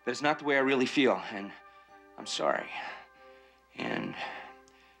 But it's not the way I really feel, and I'm sorry. And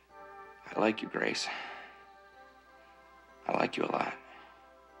I like you, Grace. I like you a lot.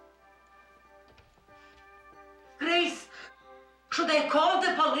 Grace, should I call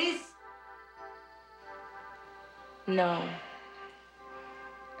the police? No.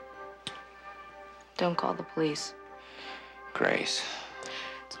 Don't call the police. Grace.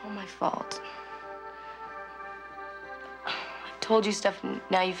 It's all my fault. I told you stuff, and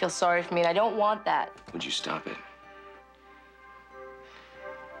now you feel sorry for me, and I don't want that. Would you stop it?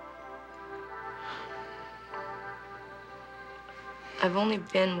 I've only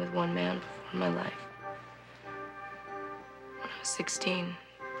been with one man before in my life. When I was 16.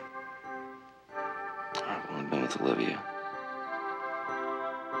 I've only been with Olivia.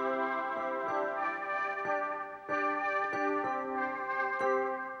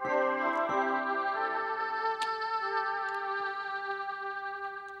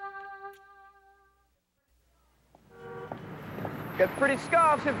 Got pretty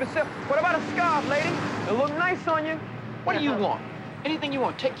scarves here for sale. What about a scarf, lady? It'll look nice on you. What do you want? Anything you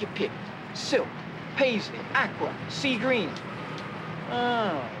want, take your pick. Silk, paisley, aqua, sea green.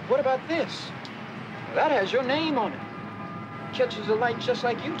 Oh, what about this? That has your name on it. Catches the light just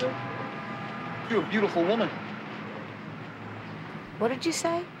like you do. You're a beautiful woman. What did you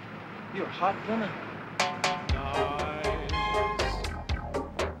say? You're a hot woman.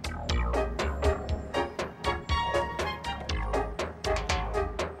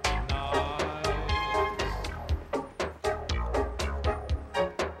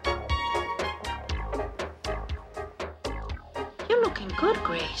 You're looking good,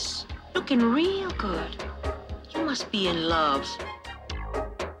 Grace. Looking real good. You must be in love.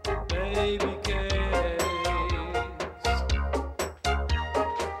 Babycakes.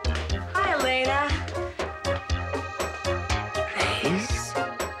 Hi, Elena. Grace.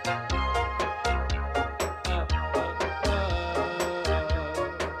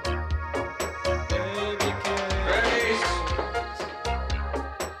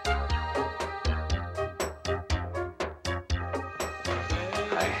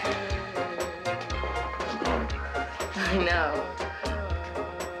 I know.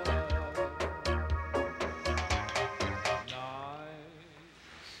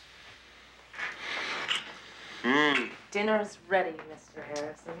 Dinner's ready, Mr.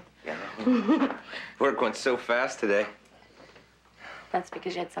 Harrison. Yeah. Work went so fast today. That's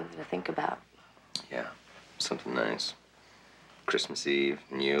because you had something to think about. Yeah, something nice. Christmas Eve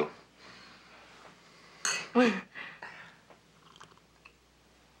and you.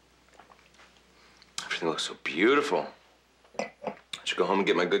 Everything looks so beautiful. I should go home and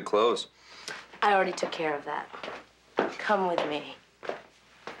get my good clothes. I already took care of that. Come with me.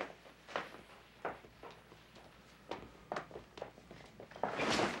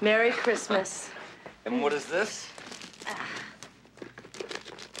 Merry Christmas. And what is this?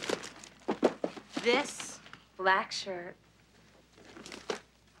 This black shirt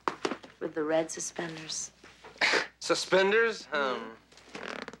with the red suspenders. Suspenders?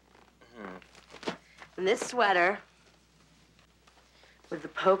 And this sweater with the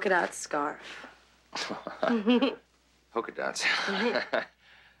polka dot scarf. Polka dots.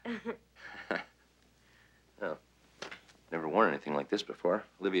 Oh, never worn anything like this before.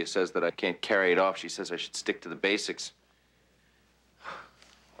 Olivia says that I can't carry it off. She says I should stick to the basics.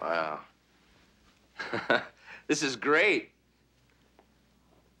 Wow. This is great.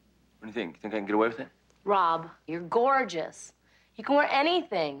 What do you think? You think I can get away with it? Rob, you're gorgeous. You can wear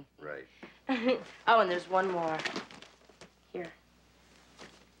anything. Right. Oh, and there's one more. Here.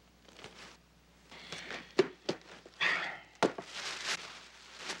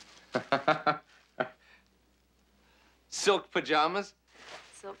 Silk pajamas?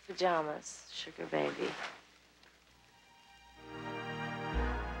 Silk pajamas, sugar baby.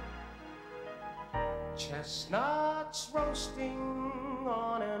 Chestnuts roasting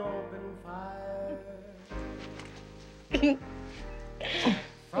on an open fire.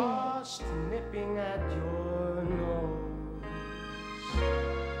 Frost nipping at your nose.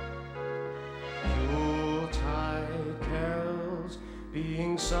 Yuletide carols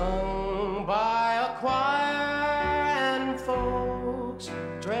being sung by a choir, and folks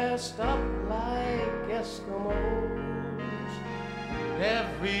dressed up like Eskimos.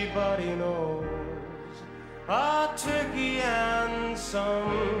 Everybody knows a turkey and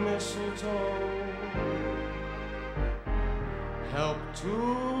some mistletoe help to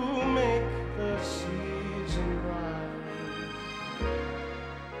make the season bright.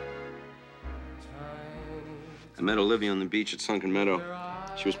 I met Olivia on the beach at Sunken Meadow.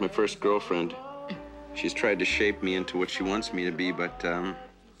 She was my first girlfriend. She's tried to shape me into what she wants me to be, but I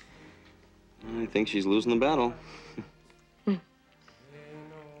think she's losing the battle.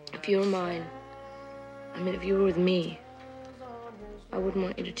 If you were mine, I mean, if you were with me, I wouldn't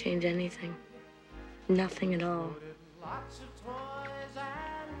want you to change anything. Nothing at all.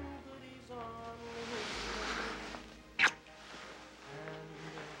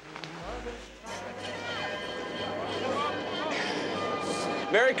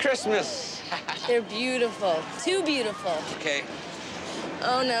 Merry Christmas. They're beautiful. Too beautiful. Okay.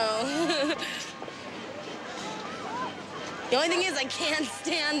 Oh, no. The only thing is I can't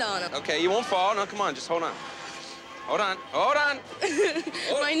stand on them. Okay, you won't fall. No, come on, just hold on. Hold on, hold on.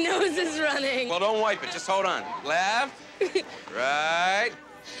 My nose is running. Well, don't wipe it, just hold on. Left, right.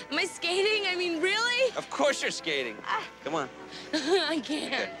 Am I skating? I mean, really? Of course you're skating. Come on. I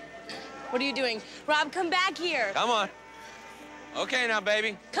can't. Okay. What are you doing? Rob, come back here. Come on. Okay now,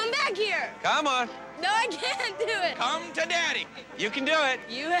 baby. Come back here. Come on. No, I can't do it. Come to Daddy. You can do it.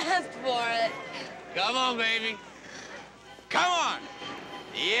 You asked for it. Come on, baby. Come on.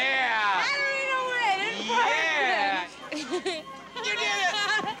 Yeah. I don't even know where Yeah. You did it.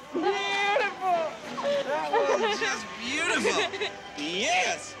 Beautiful. That was just beautiful.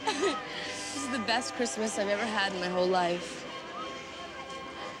 Yes. This is the best Christmas I've ever had in my whole life.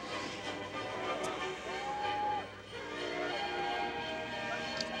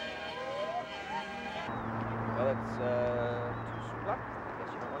 Well, it's 2 o'clock. I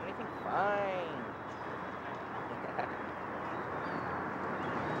guess you don't want anything? Fine.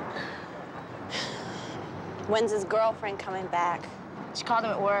 When's his girlfriend coming back? She called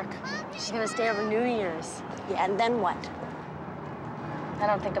him at work. She's gonna stay over New Year's. Yeah, and then what? I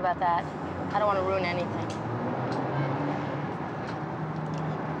don't think about that. I don't want to ruin anything.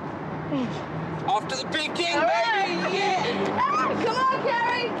 Off to the Big King, All baby! right. Yeah. Come on,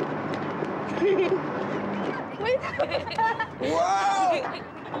 Carrie! Wow!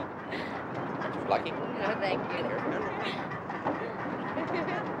 Lucky? No, thank you.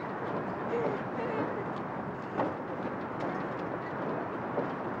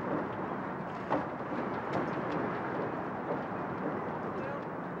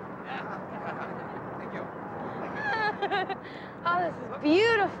 Oh, this is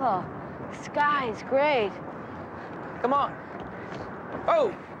beautiful. The sky's great. Come on.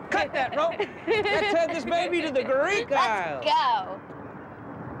 Oh, cut that rope. Let's head this baby to the Greek Isles. Go.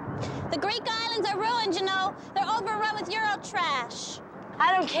 The Greek islands are ruined, you know. They're overrun with Euro trash.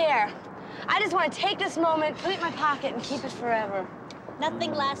 I don't care. I just want to take this moment, put it in my pocket, and keep it forever.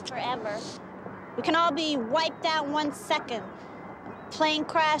 Nothing lasts forever. We can all be wiped out in 1 second. plane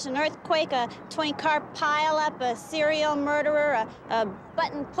crash, an earthquake, a 20-car pileup, a serial murderer, a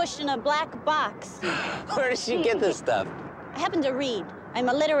button pushed in a black box. Where does she get this stuff? I happen to read. I'm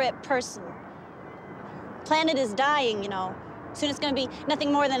a literate person. Planet is dying, you know. Soon it's going to be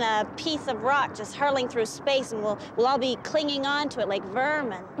nothing more than a piece of rock just hurling through space, and we'll all be clinging on to it like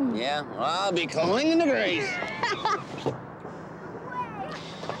vermin. Yeah, well, I'll be clinging to Grace.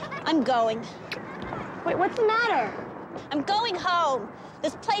 I'm going. Wait, what's the matter? I'm going home.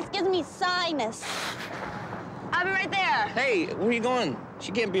 This place gives me sinus. I'll be right there. Hey, where are you going?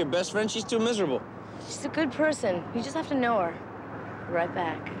 She can't be your best friend. She's too miserable. She's a good person. You just have to know her. Be right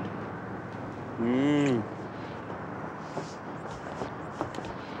back.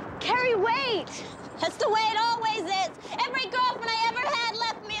 Carrie, wait! That's the way it always is. Every girlfriend I ever had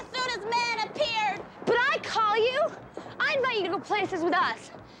left me as soon as man appeared. But I call you. I invite you to go places with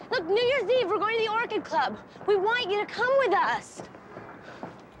us. Look, New Year's Eve, we're going to the Orchid Club. We want you to come with us.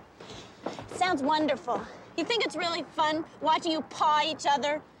 Sounds wonderful. You think it's really fun watching you paw each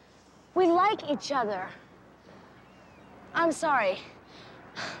other? We like each other. I'm sorry.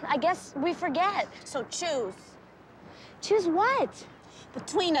 I guess we forget. So choose. Choose what?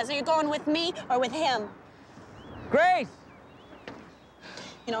 Between us, are you going with me or with him? Grace!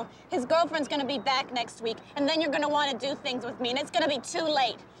 You know, his girlfriend's gonna be back next week, and then you're gonna want to do things with me, and it's gonna be too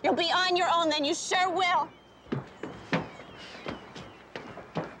late. You'll be on your own then, you sure will.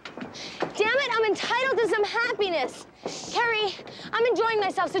 Damn it, I'm entitled to some happiness. Carrie, I'm enjoying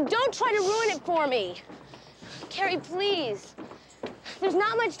myself, so don't try to ruin it for me. Carrie, please. There's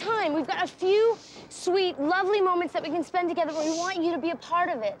not much time. We've got a few sweet, lovely moments that we can spend together, but we want you to be a part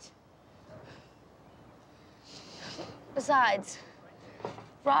of it. Besides,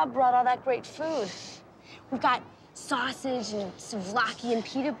 Rob brought all that great food. We've got sausage and souvlaki and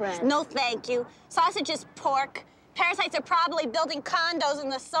pita bread. No, thank you. Sausage is pork. Parasites are probably building condos in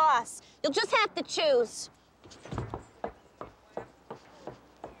the sauce. You'll just have to choose.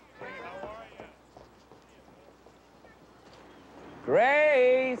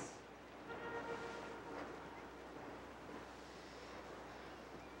 Grace!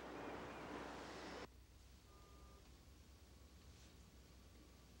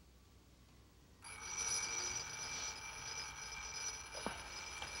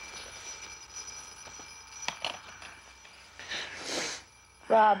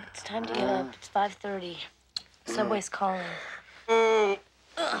 Rob, it's time to get up. It's 5:30. Subway's calling. I'll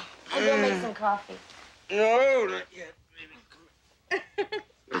go make some coffee. No, not yet.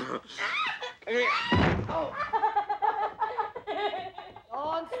 Come here. Oh.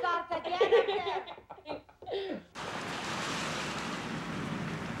 Don't start again.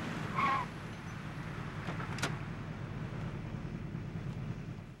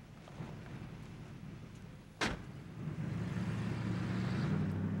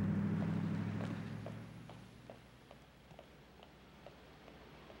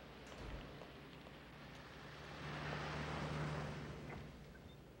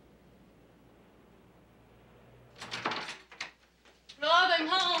 Rob, I'm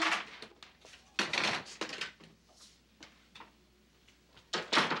home.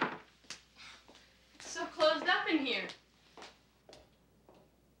 It's so closed up in here.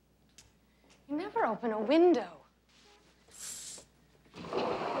 You never open a window.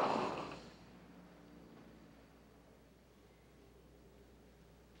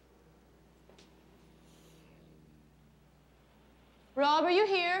 Rob, are you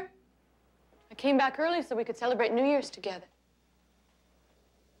here? I came back early so we could celebrate New Year's together.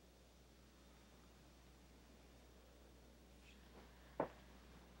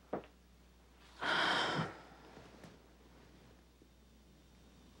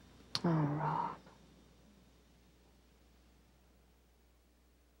 Oh, Rob.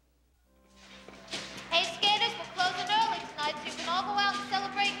 Hey, skaters, we're closing early tonight, so you can all go out and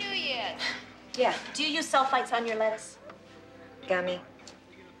celebrate New Year's. Yeah. Do you use sulfites on your lettuce? Gummy.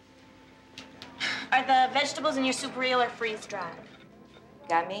 Are the vegetables in your soup real or freeze-dried?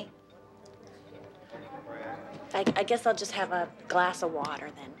 Gummy. I guess I'll just have a glass of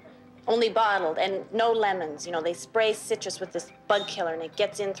water then. Only bottled and no lemons. You know, they spray citrus with this bug killer and it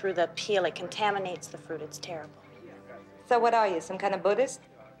gets in through the peel. It contaminates the fruit. It's terrible. So what are you, some kind of Buddhist?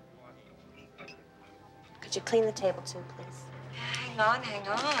 Could you clean the table too, please? Hang on, hang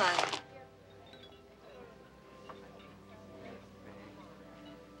on.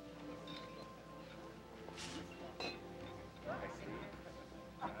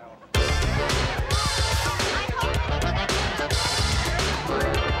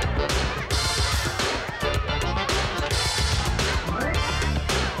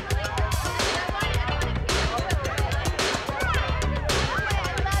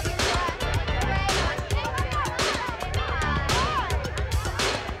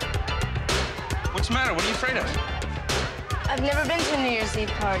 afraid of? I've never been to a New Year's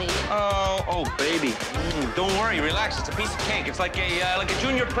Eve party. Oh, baby. Don't worry, relax. It's a piece of cake. It's like a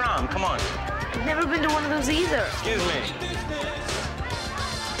junior prom. Come on. I've never been to one of those either. Excuse me.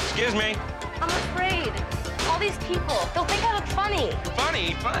 Excuse me. I'm afraid. All these people, they'll think I look funny.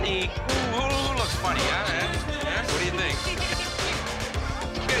 Funny? Who looks funny, huh? Yeah? What do you think?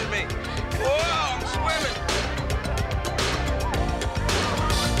 Excuse me. Whoa, I'm swimming.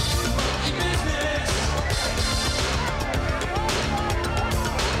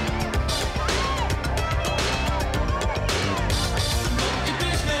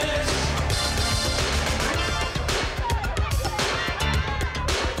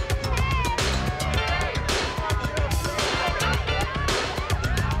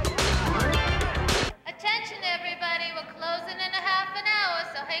 Attention, everybody. We're closing in a half an hour,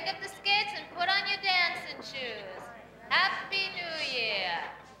 so hang up the skates and put on your dancing shoes. Happy New Year.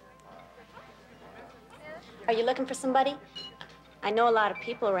 Are you looking for somebody? I know a lot of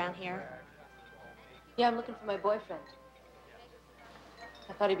people around here. Yeah, I'm looking for my boyfriend.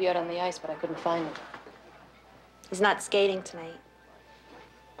 I thought he'd be out on the ice, but I couldn't find him. He's not skating tonight.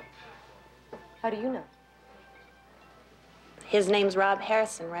 How do you know? His name's Rob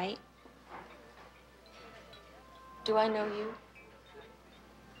Harrison, right? Do I know you?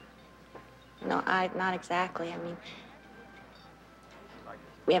 No, not exactly. I mean,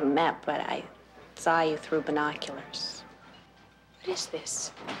 we haven't met, but I saw you through binoculars. What is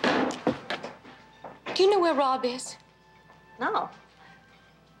this? Do you know where Rob is? No.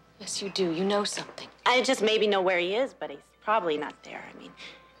 Yes, you do. You know something. I just maybe know where he is, but he's probably not there. I mean,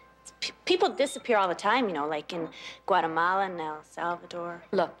 people disappear all the time, you know, like in Guatemala and El Salvador.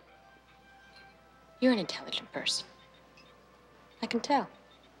 Look, you're an intelligent person. I can tell.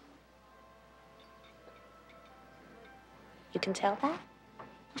 You can tell that?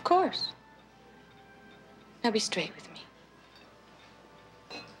 Of course. Now be straight with me.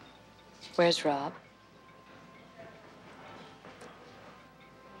 Where's Rob?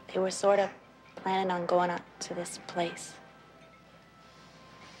 They were sort of planning on going up to this place.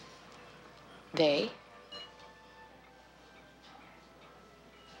 They?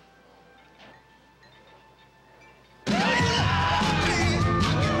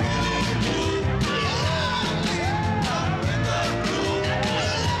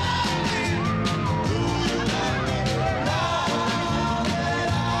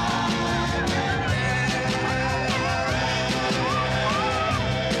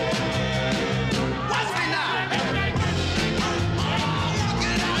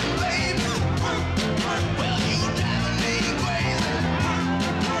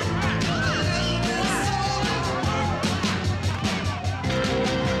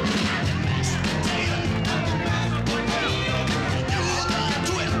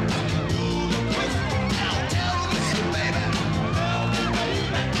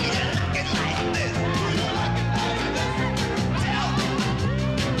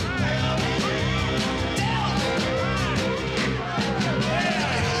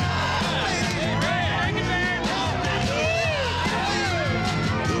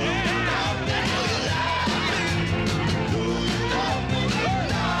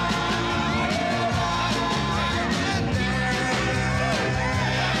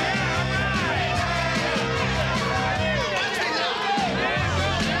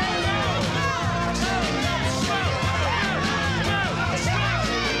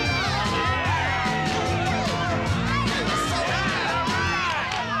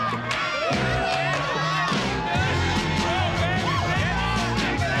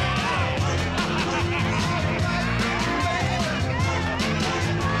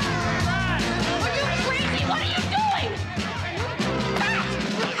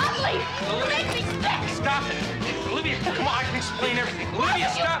 explain everything. Olivia,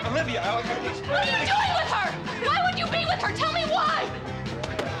 stop! Olivia, I can explain. What are you doing with her? Why would you be with her? Tell me why!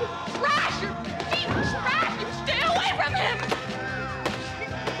 Trash! You're deep trash! You stay away from him!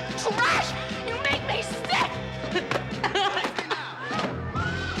 Trash! You make me sick!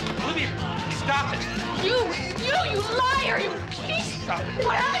 Olivia, stop it! You liar! You piece! Stop it.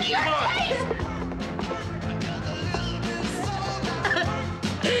 What happened to your face?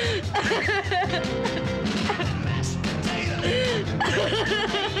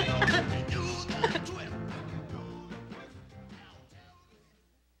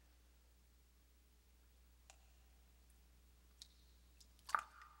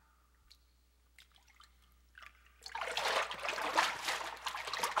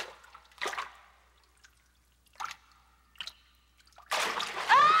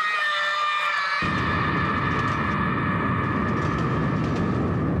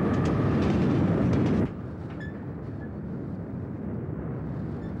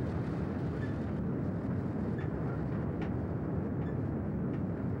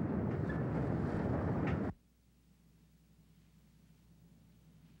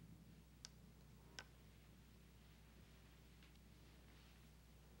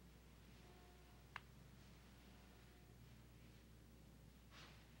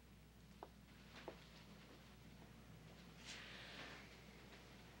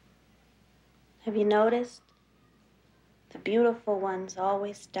 Have you noticed? The beautiful ones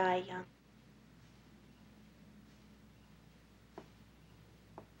always die young.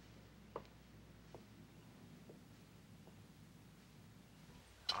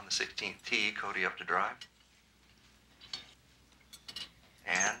 On the 16th tee, Cody up to drive.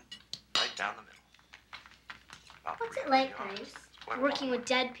 And right down the middle. About What's it 300 like, yards. Grace? It's quite a Working long with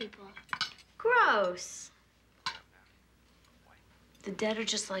dead people. Gross. The dead are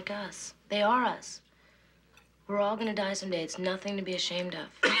just like us. They are us. We're all gonna die someday. It's nothing to be ashamed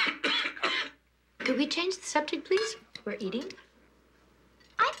of. Could we change the subject, please? We're eating.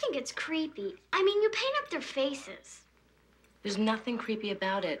 I think it's creepy. I mean, you paint up their faces. There's nothing creepy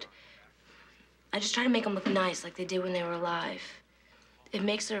about it. I just try to make them look nice like they did when they were alive. It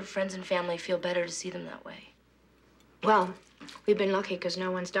makes their friends and family feel better to see them that way. Well, we've been lucky because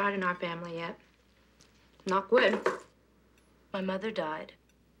no one's died in our family yet. Knock wood. My mother died.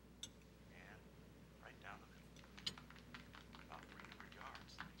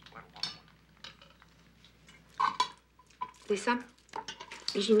 Lisa,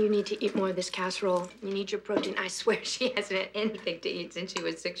 you need to eat more of this casserole. You need your protein. I swear she hasn't had anything to eat since she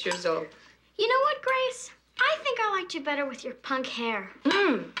was 6 years old. You know what, Grace? I think I liked you better with your punk hair.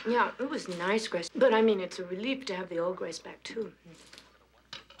 Yeah, it was nice, Grace. But I mean, it's a relief to have the old Grace back, too.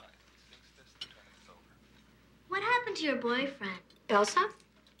 What happened to your boyfriend? Elsa?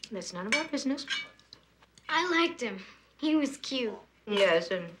 That's none of our business. I liked him. He was cute. Yes,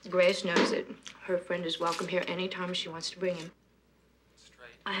 and Grace knows it. Her friend is welcome here anytime she wants to bring him.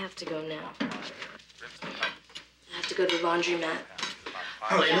 I have to go now. I have to go to the laundromat.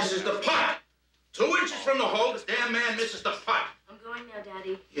 Holly, misses the putt. 2 inches from the hole, this damn man misses the putt. I'm going now,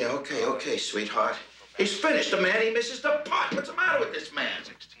 Daddy. Yeah, okay, sweetheart. He's finished. The man, he misses the putt. What's the matter with this man?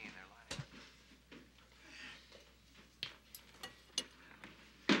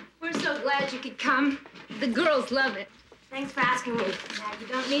 We're so glad you could come. The girls love it. Thanks for asking me. Now, you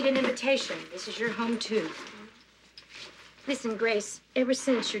don't need an invitation. This is your home, too. Listen, Grace, ever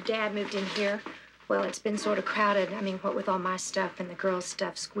since your dad moved in here, well, it's been sort of crowded. I mean, what with all my stuff and the girls'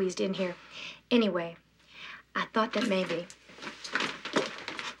 stuff squeezed in here. Anyway, I thought that maybe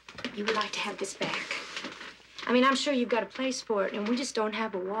you would like to have this back. I mean, I'm sure you've got a place for it, and we just don't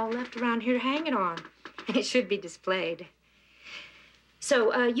have a wall left around here to hang it on. And it should be displayed.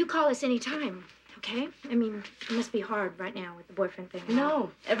 So, you call us any time, okay? I mean, it must be hard right now with the boyfriend thing. No,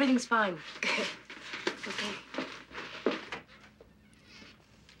 everything's fine. Good. Okay.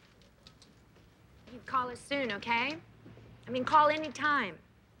 You call us soon, okay? I mean, call any time.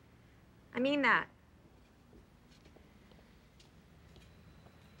 I mean that.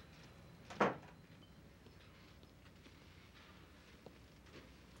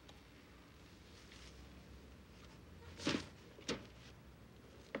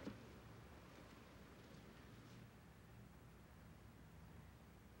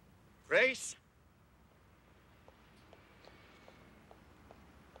 Grace?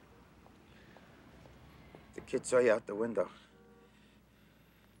 The kid saw you out the window.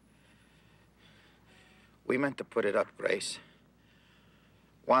 We meant to put it up, Grace.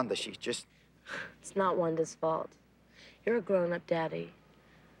 Wanda, she just... It's not Wanda's fault. You're a grown-up daddy.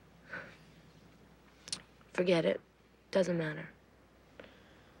 Forget it. Doesn't matter.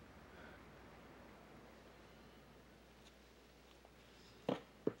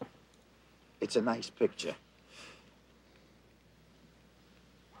 It's a nice picture.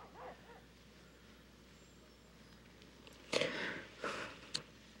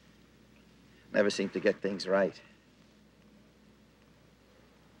 Never seem to get things right.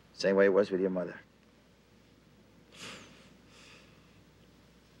 Same way it was with your mother.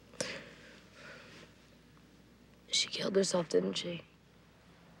 She killed herself, didn't she?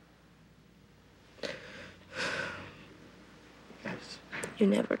 Yes. You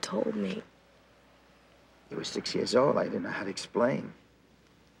never told me. You were 6 years old. I didn't know how to explain.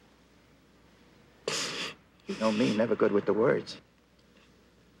 You know me, never good with the words.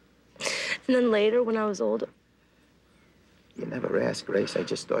 And then later, when I was older, You never asked, Grace. I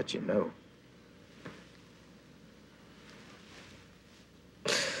just thought you knew.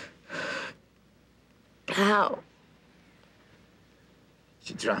 how?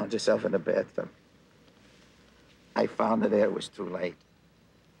 She drowned herself in the bathtub. I found her there. It was too late.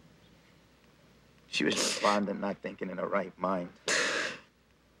 She was despondent, not thinking in her right mind.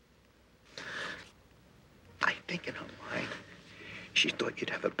 I think in her mind, she thought you'd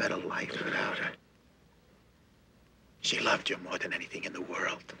have a better life without her. She loved you more than anything in the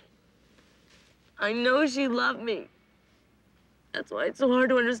world. I know she loved me. That's why it's so hard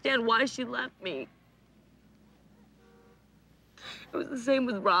to understand why she left me. It was the same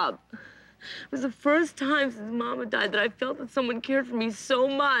with Rob. It was the first time since Mama died that I felt that someone cared for me so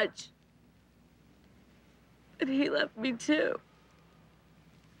much. And he left me too.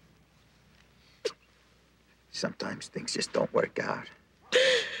 Sometimes things just don't work out.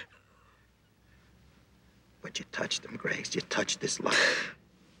 But you touched him, Grace. You touched his life.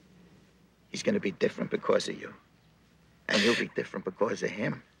 He's gonna be different because of you. And you'll be different because of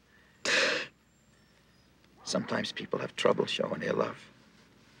him. Sometimes people have trouble showing their love.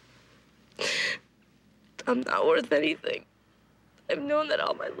 I'm not worth anything. I've known that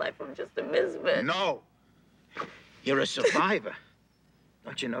all my life. I'm just a misfit. No. You're a survivor.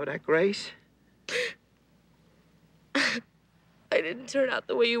 Don't you know that, Grace? I didn't turn out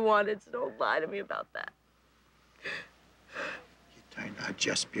the way you wanted, so don't lie to me about that. You turned out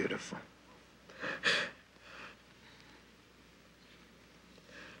just beautiful.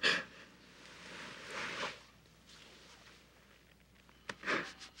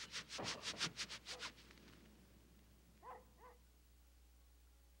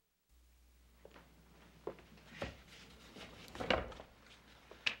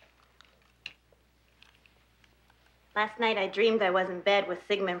 Last night I dreamed I was in bed with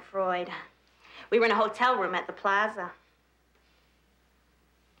Sigmund Freud. We were in a hotel room at the plaza.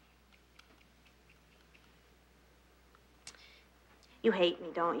 You hate me,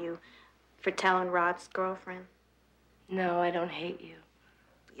 don't you, for telling Rod's girlfriend? No, I don't hate you.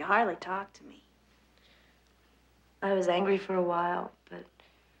 You hardly talk to me. I was angry for a while, but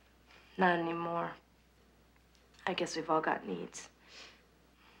not anymore. I guess we've all got needs.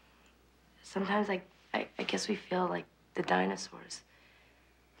 Sometimes I guess we feel like the dinosaurs.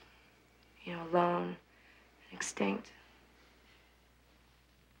 You know, alone and extinct.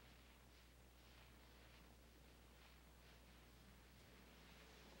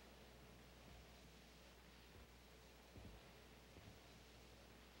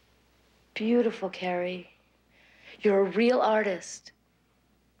 Beautiful, Carrie. You're a real artist.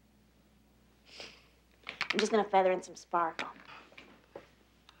 I'm just gonna feather in some sparkle.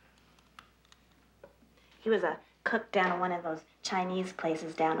 He was a cook down at one of those Chinese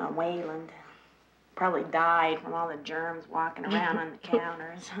places down on Wayland. Probably died from all the germs walking around on the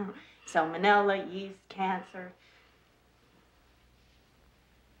counters. Salmonella, yeast, cancer.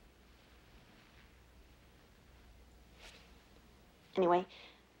 Anyway,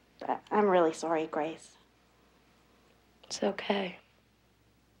 I'm really sorry, Grace. It's okay.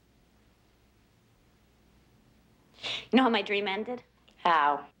 You know how my dream ended?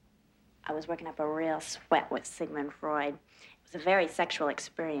 How? I was working up a real sweat with Sigmund Freud. It was a very sexual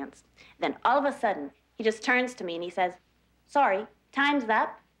experience. Then all of a sudden, he just turns to me and he says, "Sorry, time's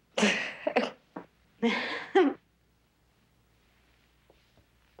up."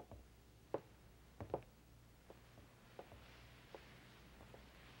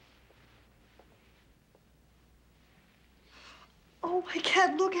 Oh, I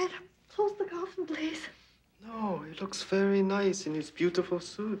can't look at him. Close the coffin, please. No, he looks very nice in his beautiful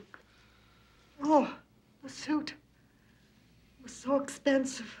suit. Oh, the suit. It was so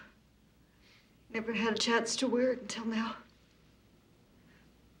expensive. Never had a chance to wear it until now.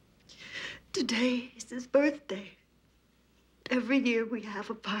 Today is his birthday. Every year we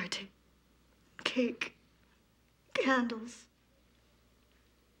have a party. Cake, candles.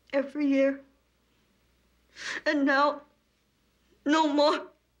 Every year. And now, no more.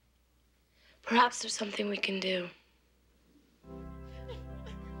 Perhaps there's something we can do.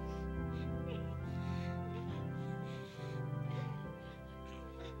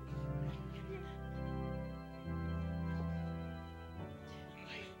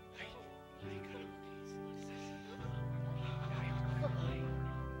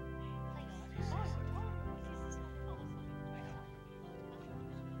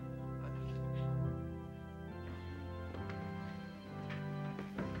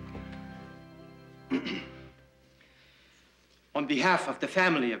 On behalf of the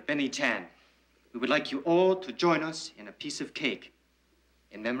family of Benny Chan, we would like you all to join us in a piece of cake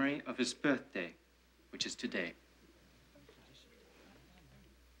in memory of his birthday, which is today.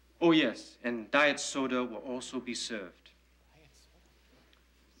 Oh, yes, and diet soda will also be served.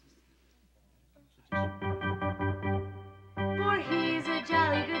 For he's a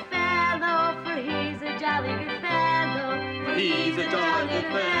jolly good fellow, for he's a jolly good fellow, for he's a jolly good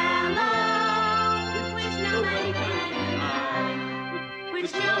fellow, which nobody can deny,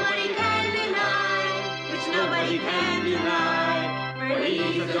 which nobody can deny, which nobody can deny, for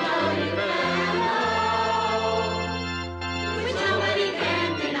he's a jolly good fellow, which nobody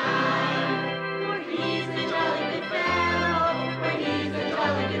can deny, for he's a jolly good fellow, for he's a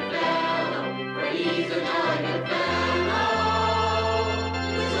jolly good fellow, for he's a jolly good fellow,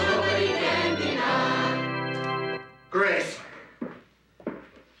 which nobody can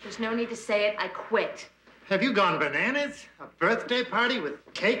no need to say it. I quit. Have you gone bananas? A birthday party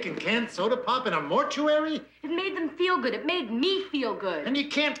with cake and canned soda pop in a mortuary? It made them feel good. It made me feel good. And you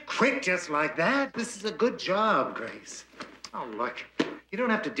can't quit just like that. This is a good job, Grace. Oh, look, you don't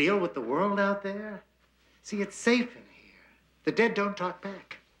have to deal with the world out there. See, it's safe in here. The dead don't talk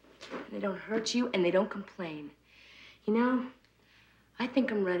back. They don't hurt you, and they don't complain. You know, I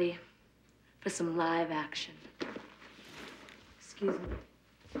think I'm ready for some live action. Excuse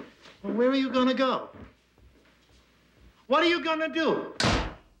me. Well, where are you gonna go? What are you gonna do?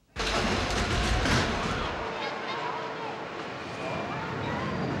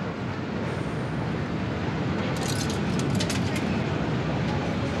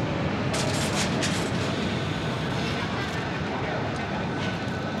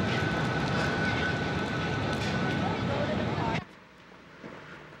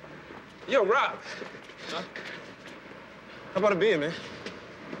 Yo, Rob. Huh? How about a beer, man?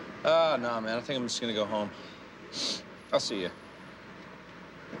 No, man. I think I'm just gonna go home. I'll see you.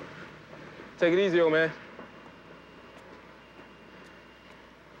 Take it easy, old man.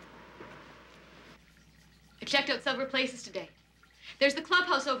 I checked out several places today. There's the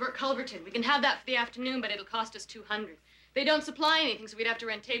clubhouse over at Culverton. We can have that for the afternoon, but it'll cost us $200. They don't supply anything, so we'd have to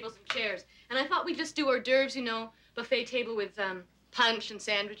rent tables and chairs. And I thought we'd just do hors d'oeuvres, you know, buffet table with punch and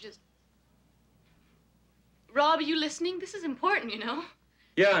sandwiches. Rob, are you listening? This is important, you know.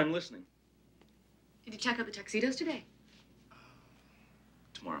 Yeah, I'm listening. Did you check out the tuxedos today?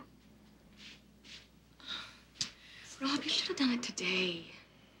 Tomorrow. Rob, you should have done it today.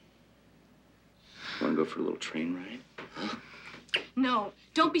 Want to go for a little train ride? Huh? No,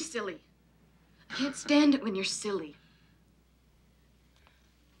 don't be silly. I can't stand it when you're silly.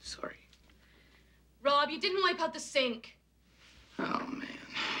 Sorry. Rob, you didn't wipe out the sink. Oh, man.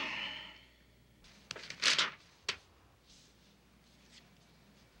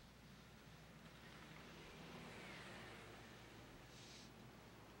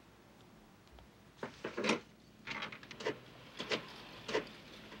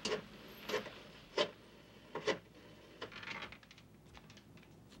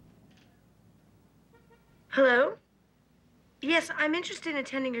 Hello? Yes, I'm interested in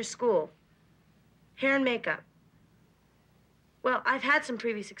attending your school. Hair and makeup. Well, I've had some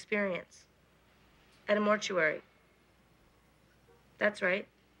previous experience at a mortuary. That's right.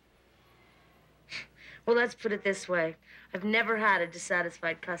 Well, let's put it this way. I've never had a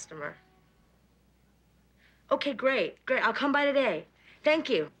dissatisfied customer. Okay, great, great. I'll come by today. Thank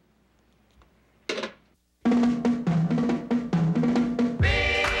you.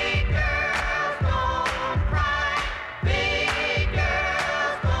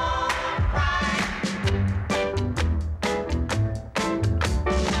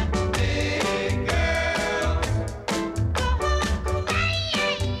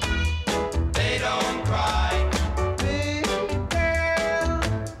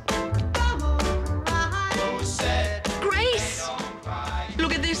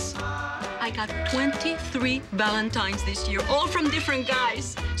 I got 23 Valentines this year, all from different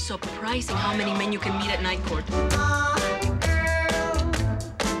guys. Surprising how many men you can meet at night court.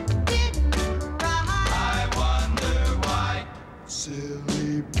 I wonder why.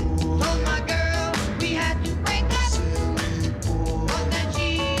 Silly boy. Oh, my girl, we had to break up. Silly boy. But then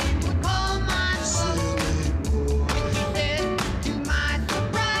she would call my phone. Silly boy. And she said, to my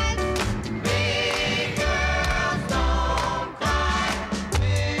surprise, big girls don't cry.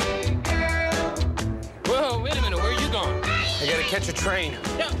 Big girl. Whoa, wait a minute. Where are you going? I gotta catch a train.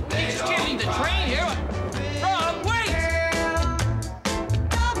 Yeah, we just can't leave the train here.